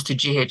it comes to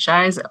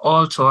GHIs,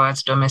 all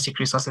towards domestic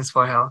resources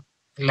for health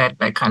led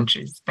by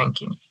countries.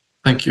 Thank you.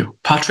 Thank you.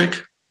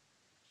 Patrick?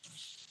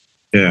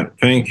 Yeah,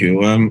 thank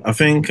you. I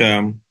think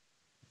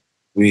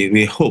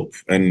we hope,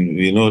 and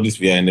we know this,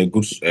 we are in a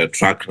good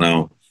track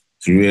now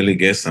to really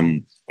get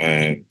some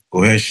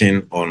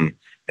cohesion on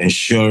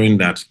ensuring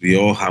that we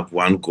all have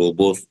one goal,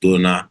 both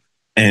donor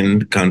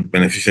and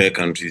beneficiary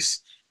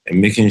countries, and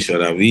making sure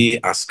that we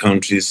as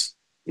countries,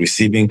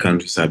 receiving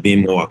countries, are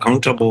being more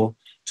accountable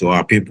to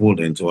our people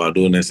and to our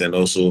donors, and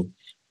also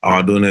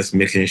our donors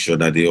making sure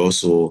that they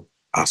also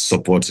are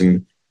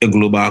supporting a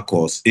global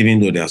cause, even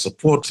though they are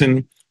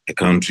supporting a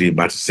country,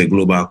 but it's a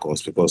global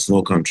cause because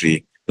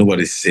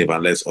nobody's safe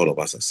unless all of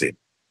us are safe.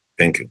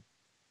 Thank you.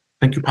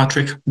 Thank you,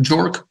 Patrick.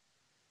 Jörg?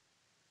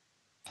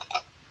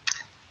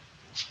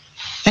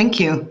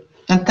 Thank you.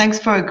 And thanks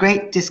for a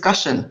great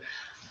discussion.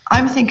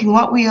 I'm thinking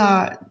what we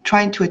are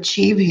trying to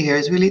achieve here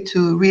is really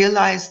to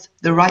realize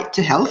the right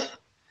to health,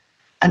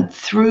 and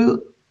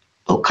through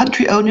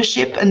country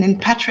ownership, and in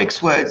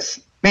Patrick's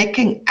words,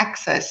 making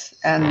access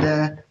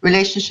and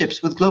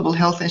relationships with global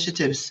health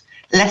initiatives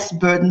less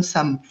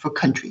burdensome for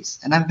countries.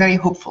 And I'm very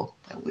hopeful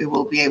that we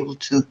will be able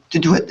to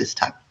do it this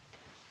time.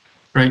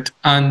 Great.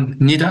 And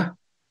Nida?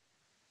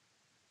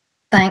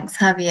 Thanks,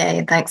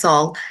 Javier. Thanks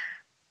all.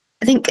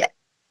 I think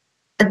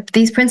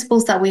these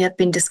principles that we have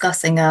been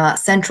discussing are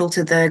central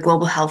to the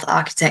global health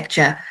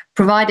architecture,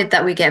 provided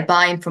that we get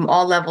buy-in from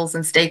all levels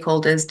and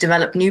stakeholders,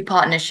 develop new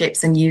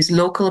partnerships and use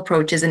local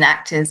approaches and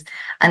actors,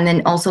 and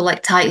then also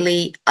like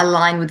tightly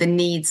align with the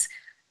needs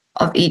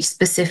of each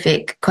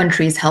specific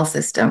country's health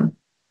system.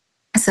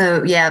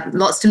 So yeah,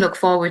 lots to look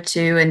forward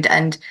to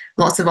and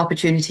lots of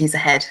opportunities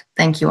ahead.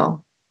 Thank you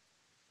all.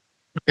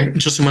 Okay,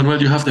 Jose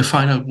Manuel, you have the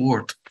final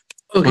word.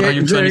 Okay, what are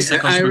your 20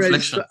 seconds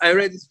reflection? I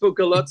already spoke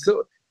a lot,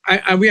 so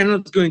we are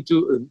not going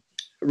to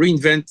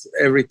reinvent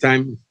every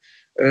time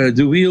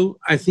the wheel.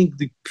 I think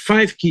the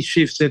 5 key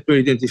shifts that were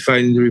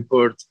identified in the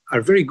report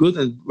are very good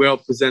and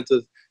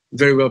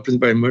very well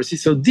presented by Mercy.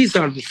 So these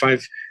are the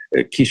 5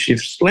 key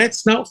shifts.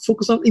 Let's now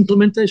focus on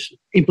implementation.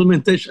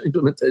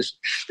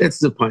 That's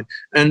the point.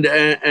 And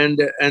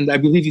I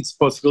believe it's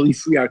possible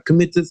if we are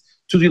committed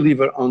to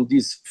deliver on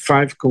these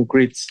 5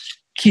 concrete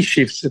key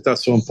shifts that are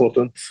so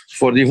important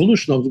for the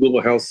evolution of the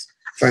global health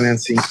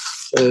financing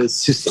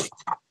system.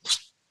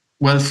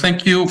 Well,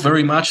 thank you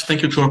very much.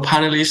 Thank you to our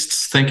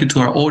panelists. Thank you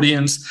to our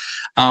audience.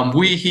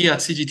 We here at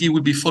CGD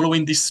will be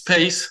following this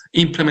space,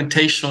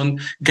 implementation,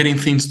 getting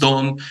things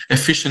done,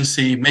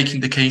 efficiency, making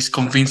the case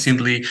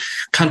convincingly,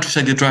 countries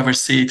in the driver's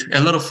seat,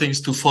 a lot of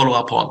things to follow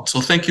up on.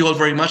 So thank you all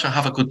very much and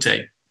have a good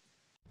day.